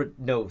 2 separate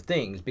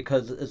things,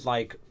 because it's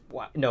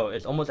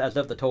it's almost as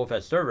if the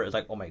TouhouFest server is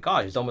oh my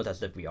gosh, it's almost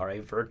as if we are a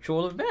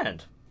virtual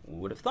event. Who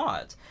would have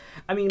thought?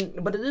 I mean,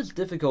 but it is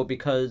difficult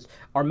because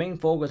our main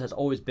focus has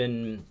always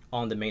been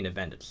on the main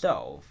event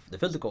itself, the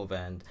physical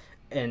event,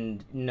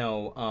 and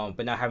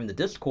but now having the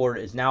Discord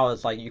is now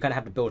you kind of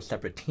have to build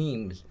separate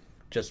teams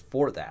just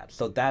for that.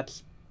 So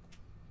that's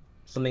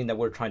something that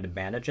we're trying to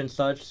manage and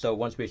such. So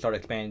once we start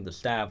expanding the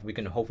staff, we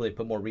can hopefully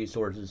put more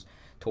resources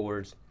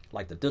towards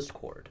the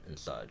Discord and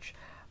such.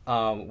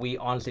 We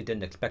honestly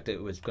didn't expect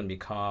it was going to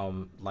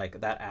become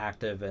that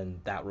active and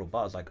that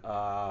robust.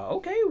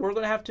 Okay, we're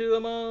gonna have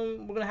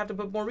to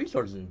put more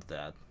resources into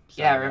that.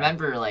 So, yeah, I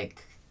remember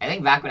I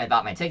think back when I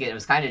bought my ticket, it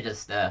was kind of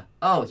just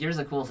oh, here's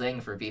a cool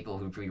thing for people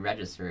who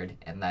pre-registered,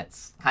 and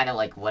that's kind of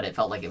what it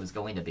felt like it was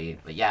going to be.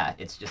 But yeah,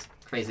 it's just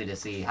crazy to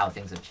see how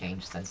things have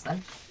changed since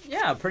then.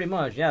 Yeah, pretty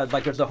much. Yeah,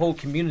 there's a whole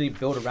community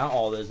built around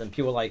all this, and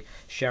people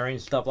sharing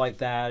stuff like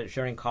that,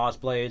 sharing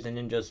cosplays, and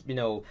then just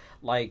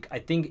I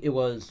think it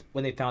was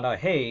when they found out,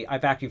 hey,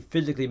 I've actually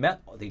physically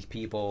met these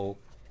people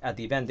at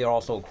the event. They're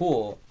all so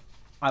cool.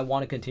 I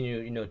want to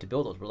continue, to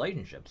build those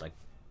relationships.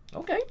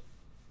 Okay,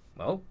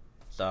 well,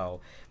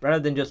 so rather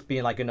than just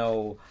being just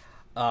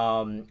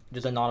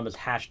anonymous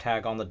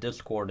hashtag on the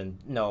Discord and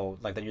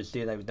that you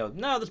see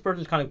no, this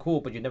person's kind of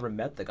cool, but you never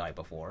met the guy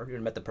before. You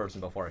never met the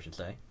person before, I should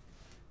say.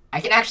 I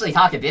can actually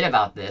talk a bit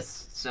about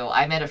this. So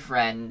I met a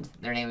friend.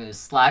 Their name is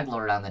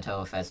Slaglord on the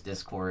TouhouFest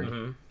Discord.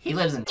 Mm-hmm. He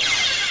lives in.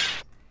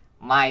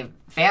 My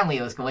family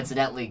was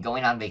coincidentally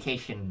going on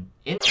vacation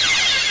in.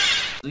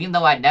 Even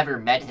though I'd never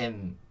met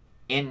him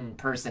in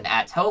person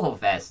at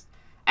TouhouFest,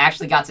 I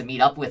actually got to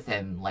meet up with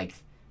him like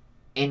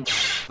in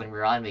when we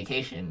were on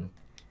vacation.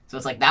 So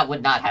it's like that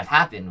would not have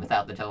happened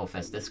without the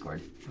TouhouFest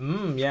Discord.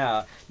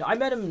 Yeah. No, I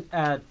met him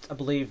at, I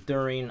believe,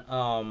 during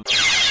I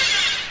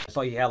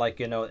saw he had like,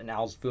 an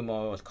Alice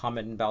Fumo was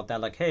commenting about that,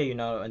 like, hey,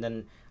 and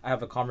then I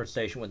have a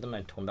conversation with him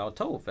and I told him about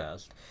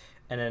TouhouFest.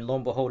 And then lo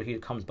and behold, he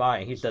comes by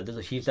and he said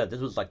this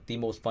was like the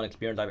most fun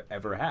experience I've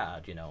ever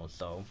had,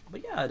 so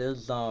but yeah, it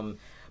is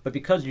but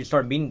because you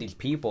start meeting these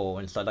people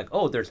and stuff, like,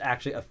 oh, there's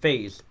actually a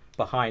face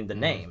behind the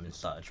name and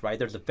such, right?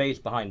 There's a face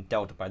behind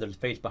Delta Pie, there's a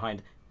face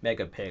behind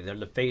Mega Pig,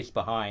 there's a face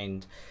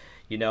behind,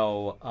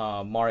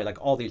 Mario,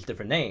 like all these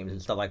different names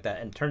and stuff like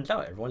that. And it turns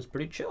out everyone's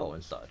pretty chill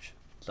and such.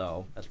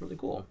 So that's really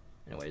cool.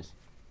 Anyways.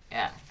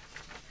 Yeah.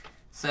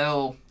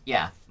 So,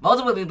 yeah.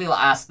 Multiple people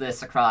ask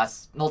this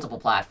across multiple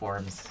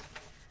platforms.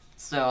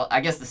 So, I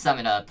guess to sum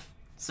it up,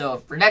 so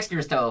for next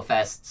year's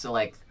TouhouFest, so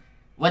like,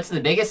 what's the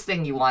biggest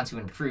thing you want to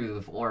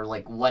improve, or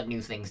like, what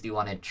new things do you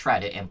want to try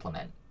to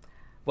implement?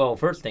 Well,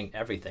 first thing,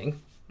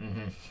 everything.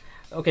 Mm-hmm.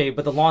 Okay,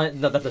 but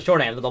that's the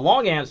short answer. The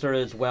long answer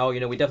is, well, we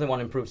definitely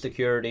want to improve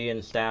security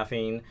and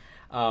staffing.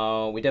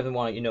 We definitely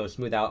want to,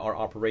 smooth out our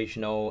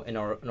operational and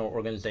our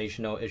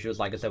organizational issues,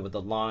 like I said, with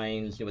the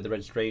lines, with the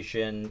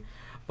registration.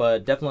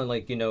 But definitely,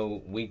 like,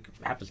 we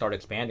have to start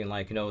expanding.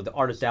 Like, the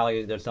artist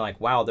alley, there's like,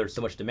 wow, there's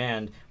so much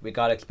demand. We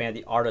got to expand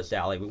the artist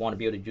alley. We want to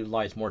be able to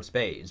utilize more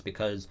space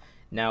because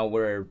now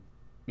we're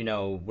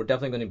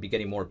definitely going to be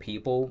getting more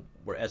people.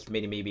 We're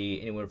estimating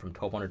maybe anywhere from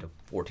 1,200 to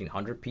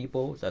 1,400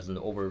 people. So that's an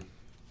over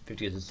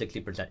 50 to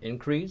 60%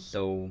 increase.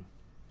 So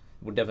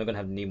we're definitely going to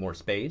have to need more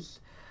space.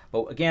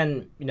 But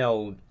again,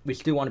 we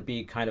still want to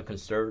be kind of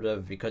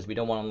conservative because we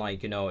don't want to,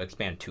 like,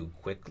 expand too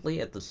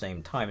quickly at the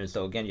same time. And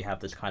so again, you have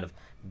this kind of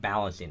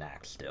balancing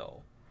act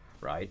still,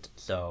 right?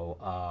 So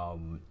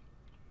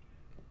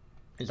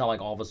it's not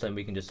like all of a sudden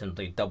we can just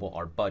simply double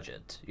our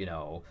budget,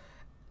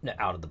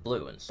 out of the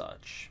blue and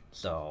such.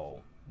 So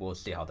we'll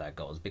see how that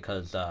goes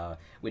because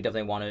we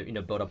definitely want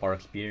to, build up our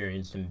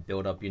experience and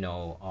build up,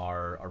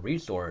 our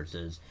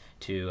resources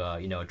to,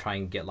 try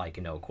and get, like,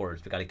 of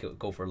course, we got to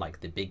go for, like,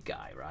 the big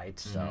guy, right?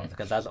 So,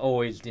 because that's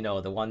always,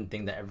 the one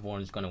thing that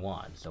everyone's going to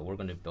want. So we're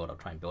going to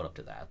try and build up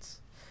to that.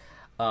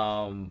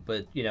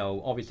 But,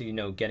 obviously,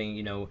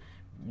 getting,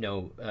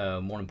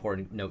 more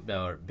important,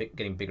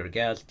 getting bigger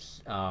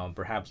guests,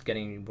 perhaps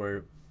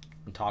we're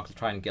in talks to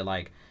try and get,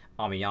 like,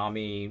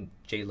 Amiyami,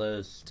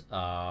 J-List,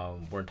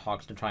 we're in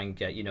talks to try and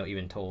get,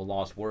 even Total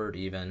Lost Word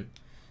even.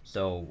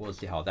 So we'll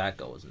see how that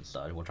goes and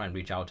such. We'll try and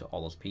reach out to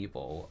all those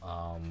people.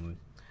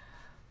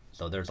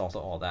 So there's also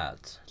all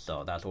that.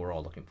 So that's what we're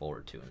all looking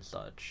forward to and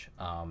such.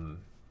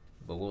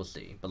 But we'll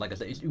see. But like I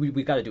said,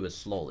 we got to do it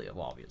slowly,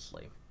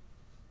 obviously.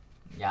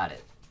 Got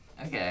it.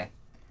 Okay.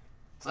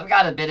 So I've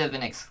got a bit of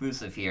an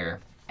exclusive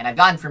here. And I've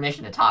gotten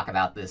permission to talk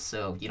about this,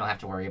 so you don't have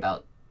to worry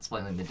about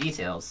spoiling the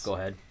details. Go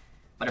ahead.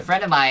 But a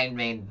friend of mine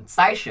named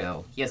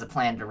Saisho, he has a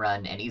plan to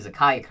run an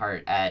izakaya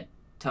cart at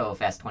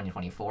TouhouFest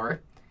 2024.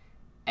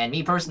 And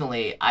me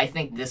personally, I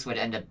think this would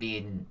end up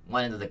being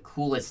one of the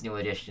coolest new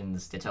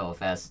additions to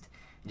TouhouFest.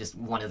 Just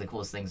one of the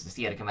coolest things to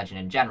see at a convention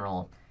in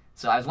general.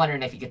 So I was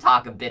wondering if you could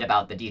talk a bit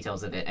about the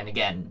details of it. And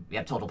again, we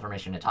have total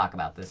permission to talk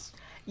about this.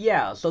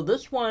 Yeah, so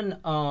this one,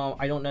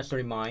 I don't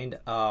necessarily mind.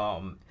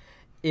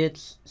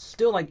 It's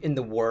still, like, in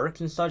the works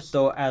and such.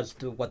 So as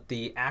to what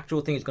the actual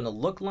thing is going to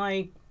look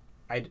like,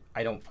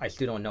 I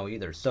still don't know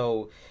either.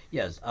 So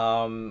yes,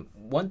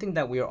 one thing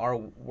that we are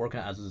working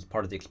on as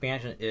part of the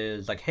expansion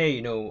is like, hey,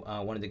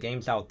 one of the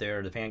games out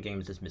there, the fan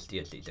games is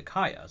Mysterious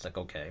Izakaya. It's like,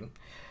 okay,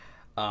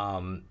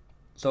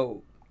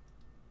 so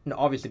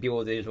obviously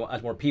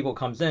as more people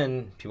comes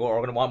in, people are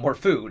going to want more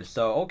food.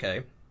 So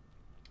okay,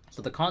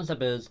 so the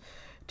concept is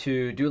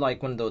to do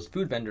like one of those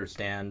food vendor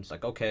stands,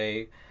 like,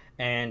 okay,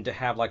 and to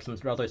have like some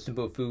rather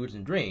simple foods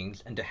and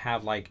drinks, and to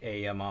have like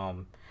a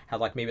have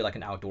like maybe like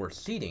an outdoor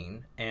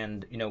seating.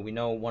 And we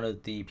know one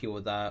of the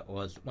people that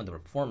was one of the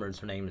performers,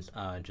 her name is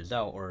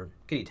Giselle, or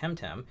Kitty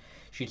Temtem.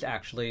 She's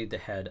actually the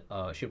head,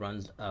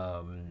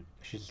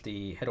 she's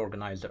the head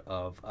organizer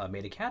of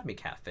Maid Academy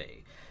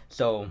Cafe.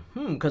 So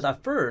because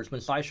at first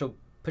when Sideshow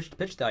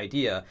pitched the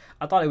idea,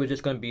 I thought it was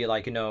just going to be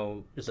like,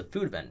 just a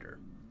food vendor.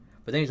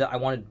 But then I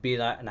wanted to be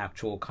an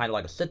actual kind of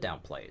like a sit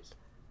down place.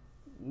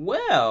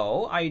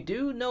 Well, I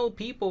do know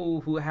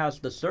people who has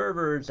the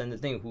servers and the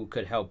thing who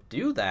could help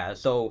do that.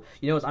 So,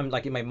 I'm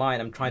like in my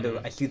mind, I'm trying to,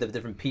 I see the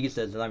different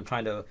pieces and I'm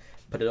trying to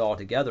put it all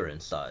together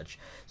and such.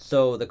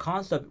 So the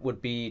concept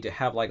would be to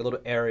have like a little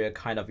area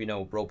kind of,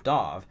 roped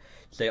off.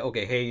 Say,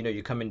 okay, hey,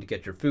 you come in to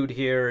get your food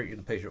here, you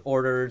can place your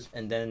orders,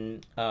 and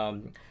then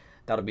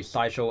that'll be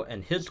Sideshow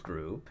and his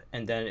group,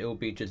 and then it will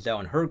be Giselle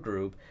and her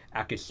group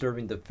actually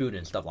serving the food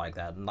and stuff like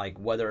that. And like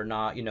whether or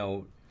not,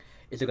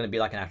 is it going to be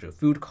like an actual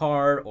food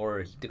cart,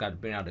 or is they going to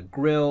bring out a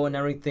grill and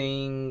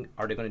everything?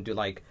 Are they going to do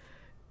like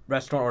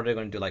restaurant, or are they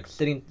going to do like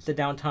sit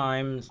down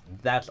times?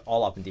 That's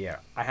all up in the air.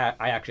 I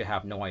actually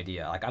have no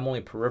idea. Like I'm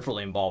only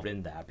peripherally involved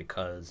in that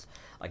because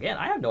again,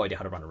 I have no idea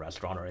how to run a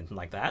restaurant or anything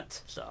like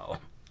that. So,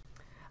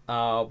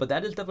 but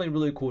that is definitely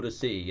really cool to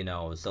see.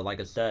 So like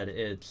I said,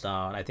 it's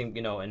I think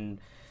and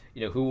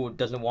who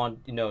doesn't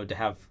want to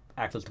have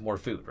access to more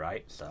food,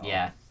 right? So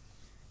yeah,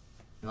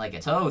 like a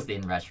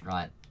Touhou-themed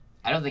restaurant.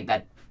 I don't think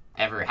that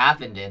ever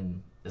happened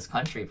in this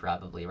country,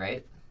 probably,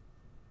 right?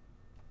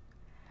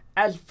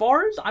 As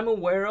far as I'm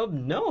aware of,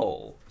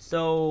 no.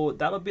 So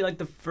that'll be like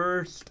the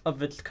first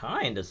of its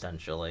kind,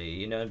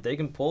 essentially. If they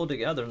can pull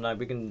together and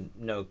we can,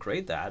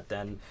 create that,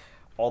 then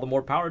all the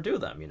more power to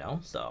them.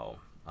 So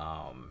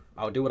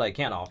I'll do what I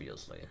can,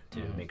 obviously, to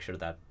make sure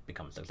that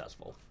becomes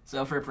successful.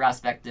 So for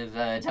prospective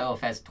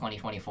TouhouFest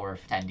 2024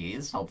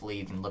 attendees, hopefully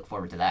you can look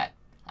forward to that.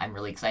 I'm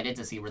really excited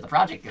to see where the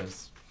project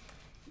goes.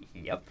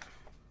 Yep.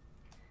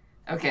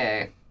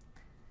 Okay.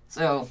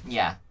 So,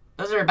 yeah.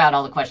 Those are about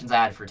all the questions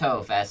I had for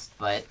TouhouFest,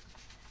 but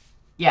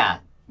yeah,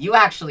 you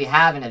actually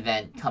have an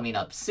event coming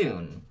up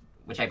soon,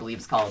 which I believe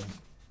is called,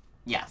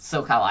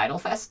 SoCal Idol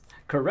Fest.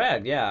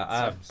 Correct.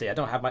 Yeah. See, I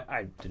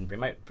didn't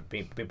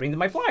bring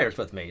my flyers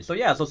with me. So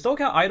yeah. So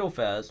SoCal Idol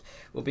Fest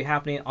will be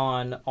happening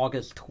on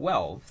August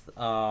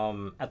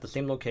 12th at the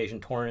same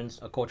location, Torrance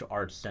Cultural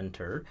Arts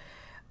Center.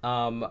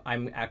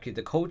 I'm actually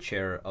the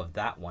co-chair of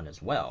that one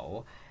as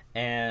well.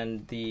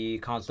 And the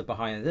concept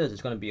behind this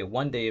is going to be a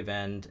one-day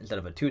event instead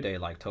of a two-day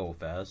like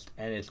TouhouFest,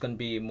 and it's going to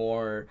be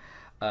more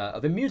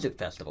of a music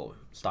festival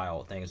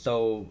style thing.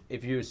 So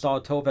if you saw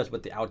TouhouFest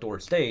with the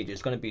outdoor stage,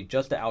 it's going to be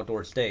just the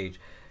outdoor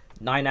stage,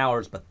 9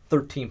 hours but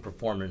 13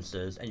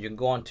 performances, and you can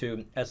go on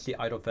to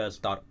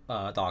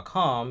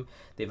scidolfest.com.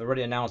 They've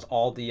already announced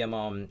all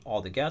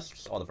the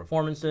guests, all the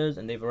performances,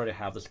 and they've already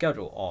have the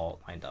schedule all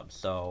lined up.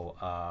 So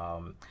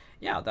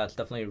yeah, that's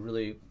definitely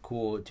really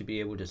cool to be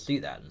able to see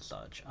that and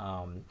such.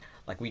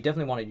 Like we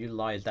definitely want to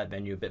utilize that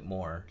venue a bit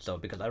more. So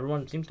because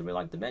everyone seems to really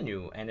like the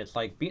venue, and it's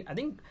like I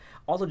think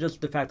also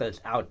just the fact that it's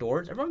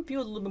outdoors, everyone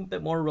feels a little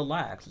bit more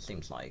relaxed. It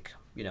seems like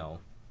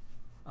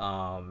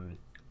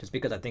just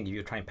because I think if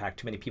you try and pack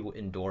too many people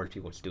indoors,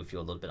 people still feel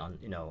a little bit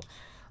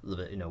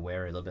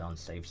wary, a little bit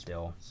unsafe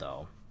still.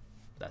 So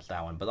that's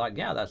that one. But like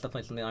that's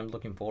definitely something I'm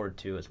looking forward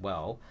to as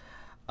well.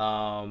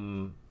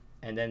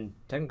 And then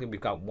technically we've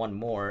got one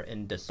more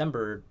in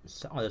December,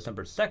 on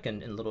December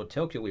 2nd in Little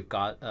Tokyo. We've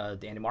got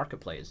the Anime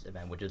Marketplace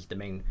event, which is the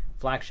main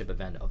flagship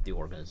event of the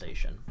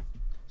organization.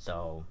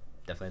 So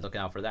definitely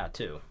looking out for that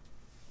too.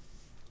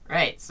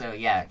 Right. So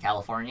yeah,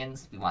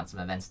 Californians, we want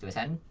some events to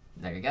attend.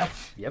 There you go.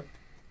 Yep.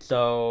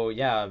 So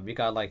yeah, we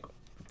got like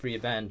 3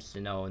 events,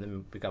 and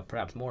then we got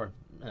perhaps more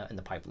in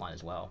the pipeline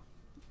as well.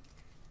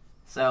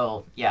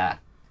 So yeah,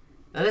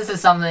 now, this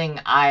is something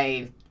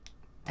I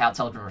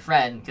told from a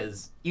friend,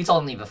 because you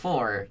told me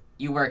before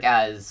you work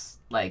as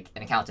like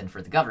an accountant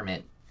for the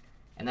government,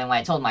 and then when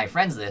I told my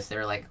friends this, they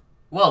were like,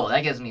 "Whoa,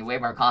 that gives me way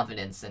more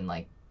confidence in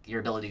like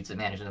your ability to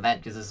manage an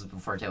event," because this is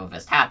before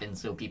TouhouFest happened,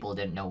 so people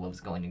didn't know what was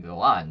going to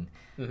go on.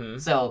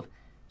 So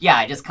yeah,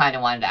 I just kind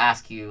of wanted to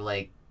ask you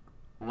like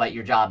what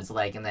your job is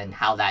like, and then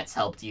how that's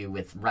helped you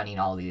with running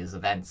all these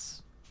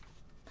events.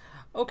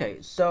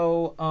 Okay,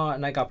 so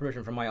and I got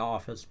permission from my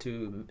office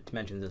to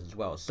mention this as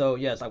well. So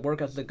yes, I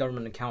work as the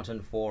government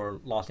accountant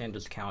for Los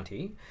Angeles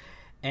County,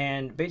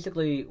 and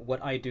basically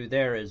what I do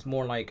there is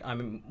more like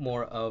I'm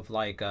more of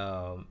like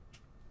a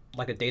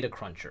data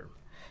cruncher.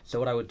 So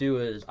what I would do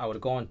is I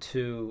would go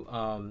into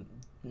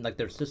like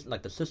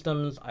the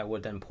systems. I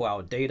would then pull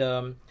out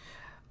data,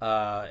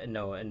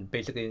 and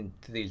basically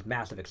into these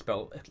massive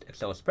Excel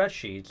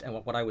spreadsheets.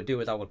 And what I would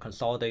do is I would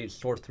consolidate,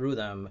 sort through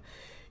them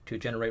to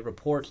generate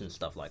reports and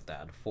stuff like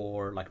that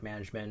for like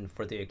management,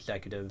 for the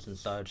executives and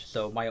such.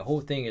 So my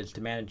whole thing is to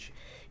manage,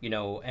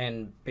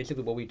 and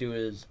basically what we do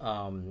is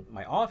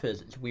my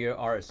office is we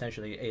are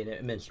essentially an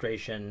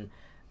administration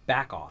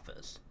back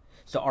office.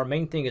 So our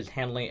main thing is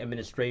handling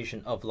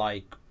administration of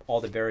like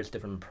all the various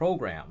different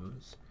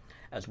programs,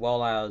 as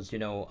well as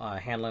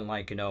handling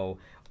like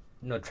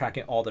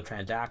tracking all the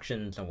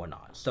transactions and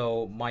whatnot.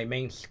 So my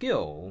main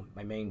skill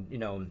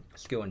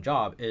and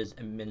job is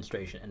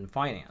administration and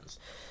finance.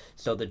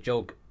 So the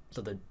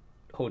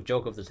whole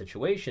joke of the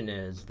situation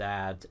is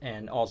that,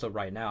 and also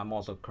right now I'm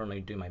also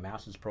currently doing my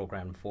master's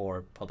program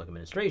for public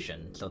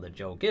administration. So the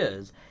joke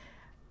is,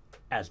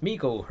 as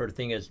Miko, her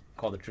thing is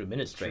called the true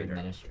administrator. True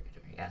administrator,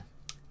 yeah.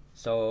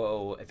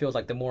 So it feels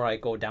like the more I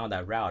go down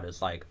that route,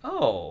 it's like,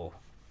 oh,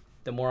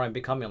 the more I'm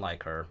becoming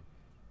like her.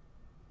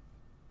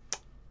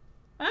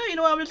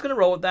 I'm just gonna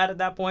roll with that at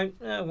that point.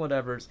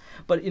 Whatever.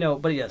 But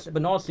yes. But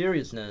in all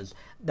seriousness,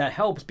 that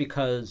helps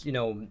because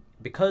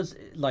because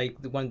like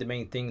one of the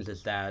main things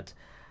is that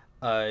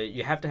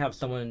you have to have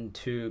someone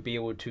to be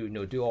able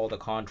to do all the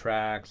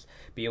contracts,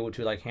 be able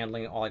to like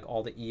handling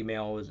all the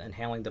emails and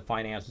handling the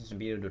finances and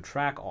be able to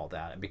track all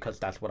that. And because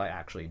that's what I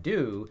actually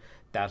do,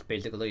 that's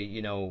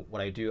basically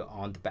what I do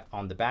on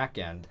the back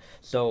end.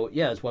 So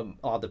yeah, it's what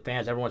all the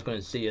fans, everyone's going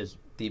to see is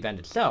the event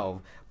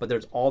itself, but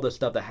there's all the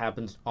stuff that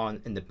happens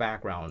in the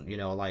background.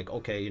 Like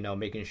okay,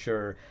 making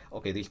sure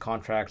these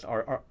contracts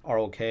are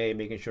okay,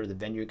 making sure the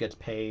venue gets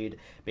paid,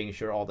 making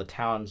sure all the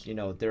towns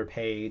they're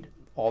paid.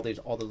 All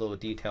the little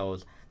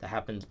details that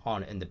happens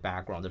in the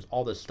background. There's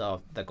all this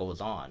stuff that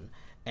goes on,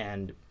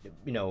 and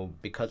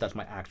because that's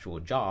my actual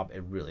job,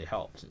 it really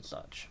helps and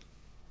such.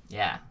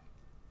 Yeah.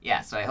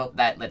 So I hope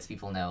that lets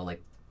people know,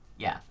 like,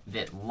 a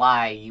bit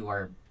why you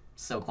are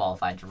so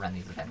qualified to run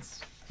these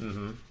events.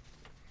 Mm-hmm.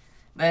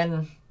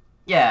 Then,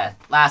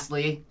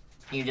 lastly,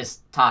 you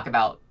just talk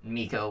about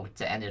Miko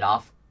to end it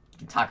off.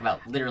 You talk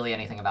about literally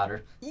anything about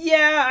her.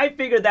 Yeah, I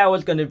figured that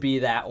was gonna be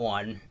that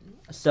one.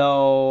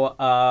 So,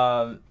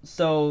 I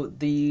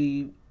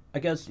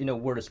guess,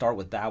 where to start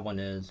with that one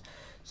is,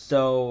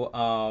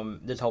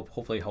 this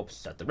hopefully helps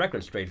set the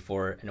record straight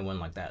for anyone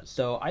like that.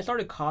 So, I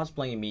started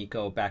cosplaying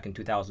Miko back in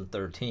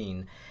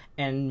 2013,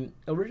 and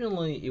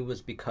originally it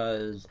was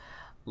because,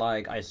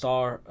 like, I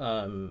saw,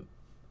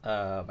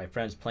 my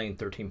friends playing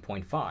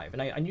 13.5,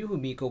 and I knew who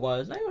Miko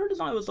was. Her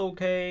design was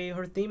okay,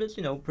 her theme is,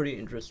 pretty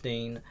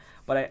interesting,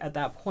 but at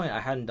that point,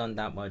 I hadn't done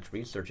that much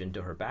research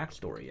into her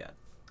backstory yet.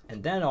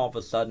 And then all of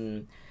a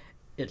sudden,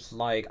 it's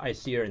like I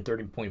see her in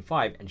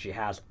 13.5 and she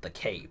has the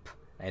cape.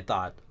 And I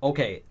thought,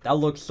 okay, that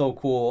looks so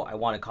cool. I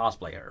want to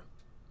cosplay her.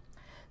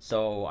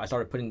 So I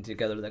started putting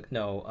together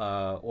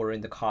ordering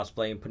the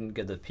cosplay and putting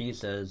together the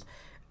pieces.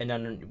 And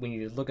then when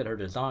you look at her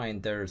design,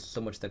 there's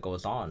so much that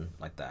goes on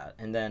like that.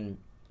 And then,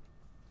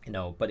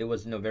 but it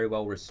was very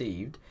well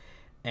received.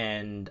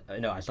 And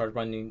I started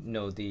running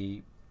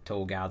the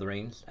Touhou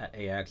gatherings at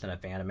AX and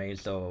at Fanime,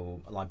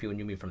 so a lot of people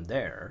knew me from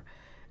there.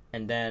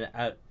 And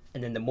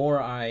then the more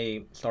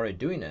I started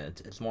doing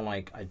it, it's more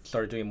like I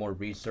started doing more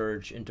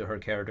research into her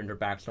character and her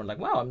backstory. Like,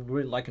 wow, I'm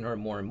really liking her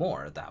more and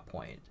more at that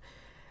point.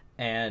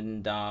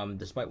 And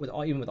despite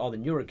even with all the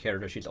newer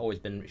characters, she's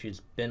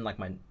been like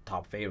my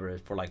top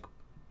favorite for like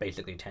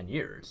basically 10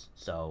 years.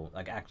 So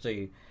like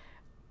actually,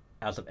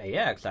 as of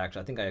AX, I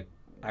think I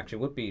actually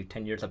would be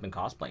 10 years I've been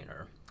cosplaying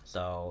her.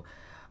 So,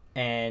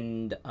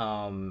 and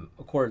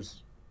of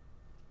course,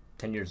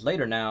 10 years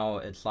later now,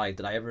 it's like,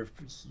 did I ever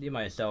see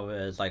myself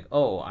as like,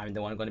 oh, I'm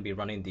the one going to be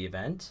running the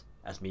event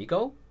as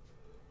Miko?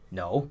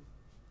 No.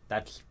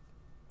 That's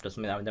just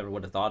something that I never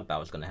would have thought about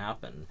was going to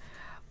happen.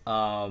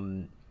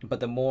 But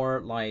the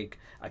more, like,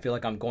 I feel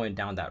like I'm going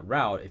down that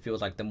route, it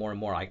feels like the more and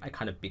more I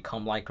kind of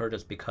become like her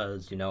just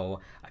because,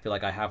 I feel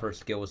like I have her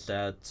skill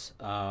set.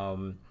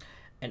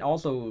 And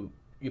also,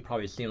 you've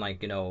probably seen,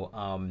 like,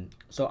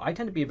 so I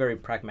tend to be a very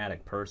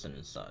pragmatic person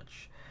and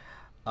such.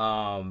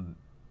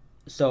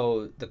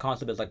 So the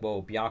concept is like,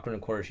 well, Byakuren,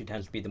 of course, she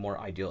tends to be the more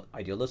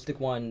idealistic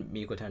one.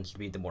 Miko tends to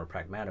be the more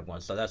pragmatic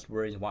one. So that's the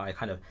reason why I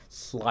kind of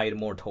slide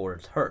more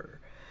towards her.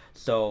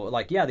 So,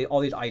 like, all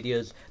these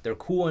ideas, they're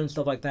cool and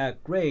stuff like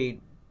that, great.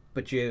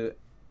 But you,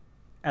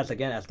 as the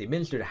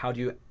administrator, how do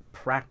you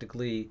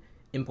practically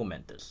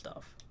implement this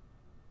stuff?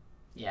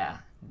 Yeah,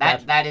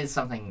 that is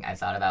something I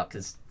thought about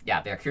because,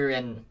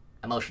 Byakuren,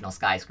 emotional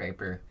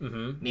skyscraper,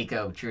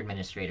 Miko, true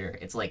administrator.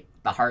 It's like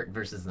the heart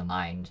versus the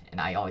mind,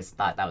 and I always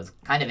thought that was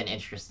kind of an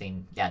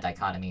interesting,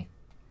 dichotomy.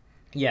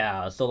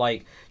 Yeah, so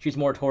like she's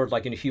more towards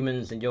like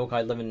humans and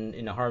yokai living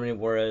in harmony,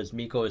 whereas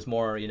Miko is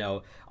more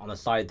on the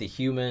side of the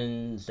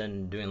humans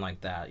and doing like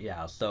that.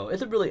 Yeah, so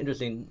it's a really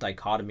interesting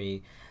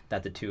dichotomy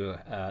that the two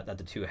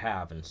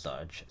have and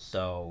such.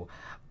 So,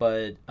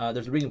 but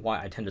there's a reason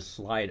why I tend to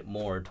slide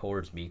more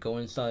towards Miko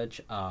and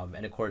such.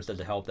 And of course, does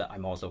it help that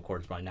I'm also of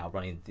course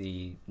running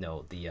the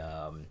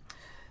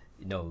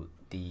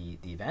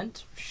the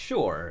event?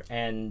 Sure.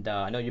 And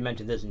I know you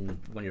mentioned this in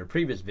one of your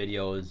previous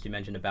videos. You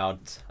mentioned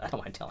about, I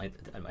don't mind telling it.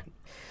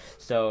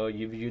 So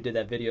you did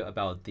that video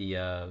about the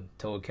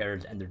Touhou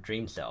characters and their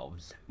dream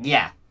selves.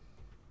 Yeah.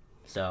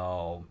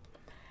 So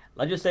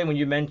let's just say when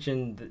you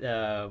mentioned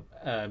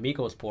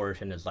Miko's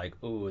portion, it's like,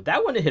 ooh,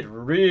 that one hit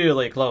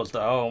really close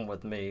to home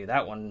with me.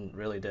 That one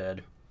really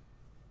did.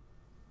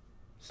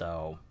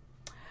 So,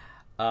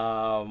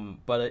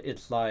 but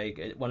it's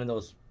like one of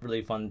those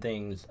really fun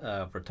things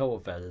for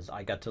TouhouFest is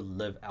I got to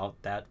live out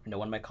that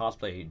one of my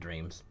cosplay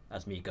dreams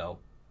as Miko.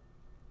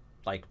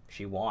 Like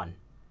she won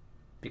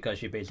because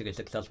she basically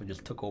successfully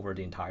just took over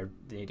the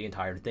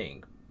entire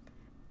thing,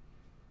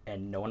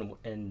 and no one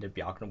in the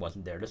Byakuren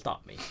wasn't there to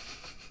stop me.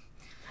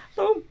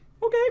 So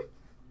okay,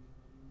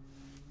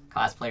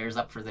 cosplayers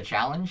up for the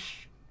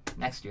challenge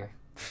next year.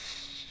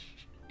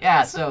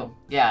 Yeah. So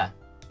yeah.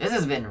 This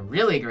has been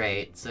really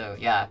great, so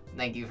yeah,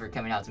 thank you for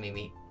coming out to meet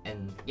me,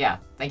 and yeah,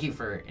 thank you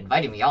for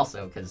inviting me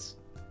also, because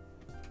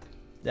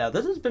Yeah,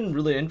 this has been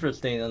really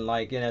interesting, and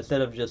like,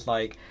 instead of just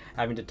like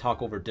having to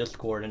talk over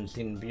Discord and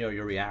seeing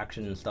your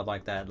reaction and stuff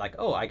like that, like,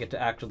 oh, we get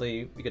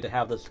to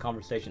have this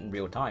conversation in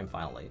real time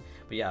finally.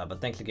 But yeah,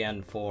 but thanks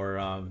again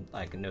for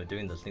like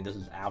doing this thing. This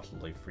is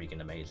absolutely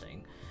freaking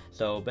amazing.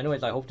 So, but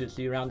anyways, I hope to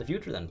see you around the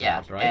future then. Yeah,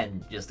 Perhaps, right?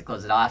 And just to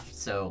close it off,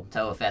 so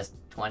TouhouFest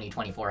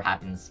 2024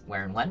 happens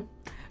where and when?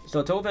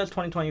 So TouhouFest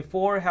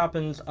 2024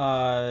 happens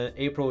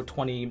April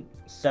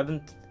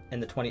 27th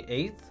and the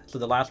 28th, so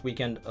the last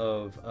weekend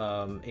of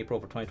April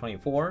for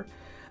 2024.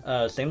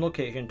 Same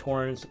location,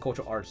 Torrance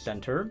Cultural Arts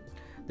Center.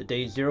 The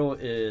day zero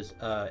is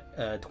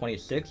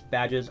 26.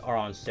 Badges are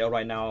on sale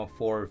right now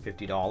for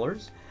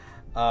 $50.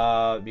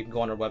 You can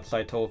go on our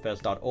website,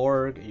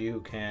 TouhouFest.org.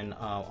 You can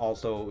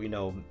also, we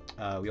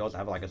also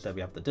have, like I said,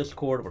 we have the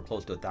Discord. We're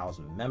close to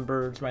 1,000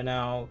 members right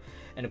now.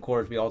 And of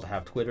course, we also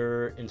have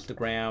Twitter,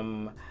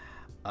 Instagram,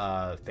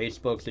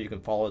 Facebook, so you can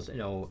follow us,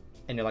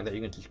 anything like that.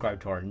 You can subscribe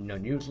to our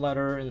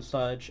newsletter and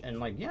such, and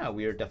like, yeah,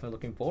 we are definitely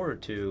looking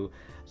forward to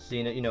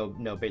seeing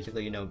it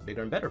basically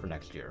bigger and better for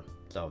next year.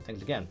 So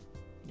thanks again.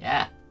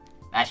 Yeah,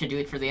 that should do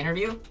it for the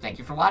interview. Thank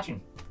you for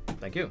watching.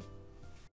 Thank you.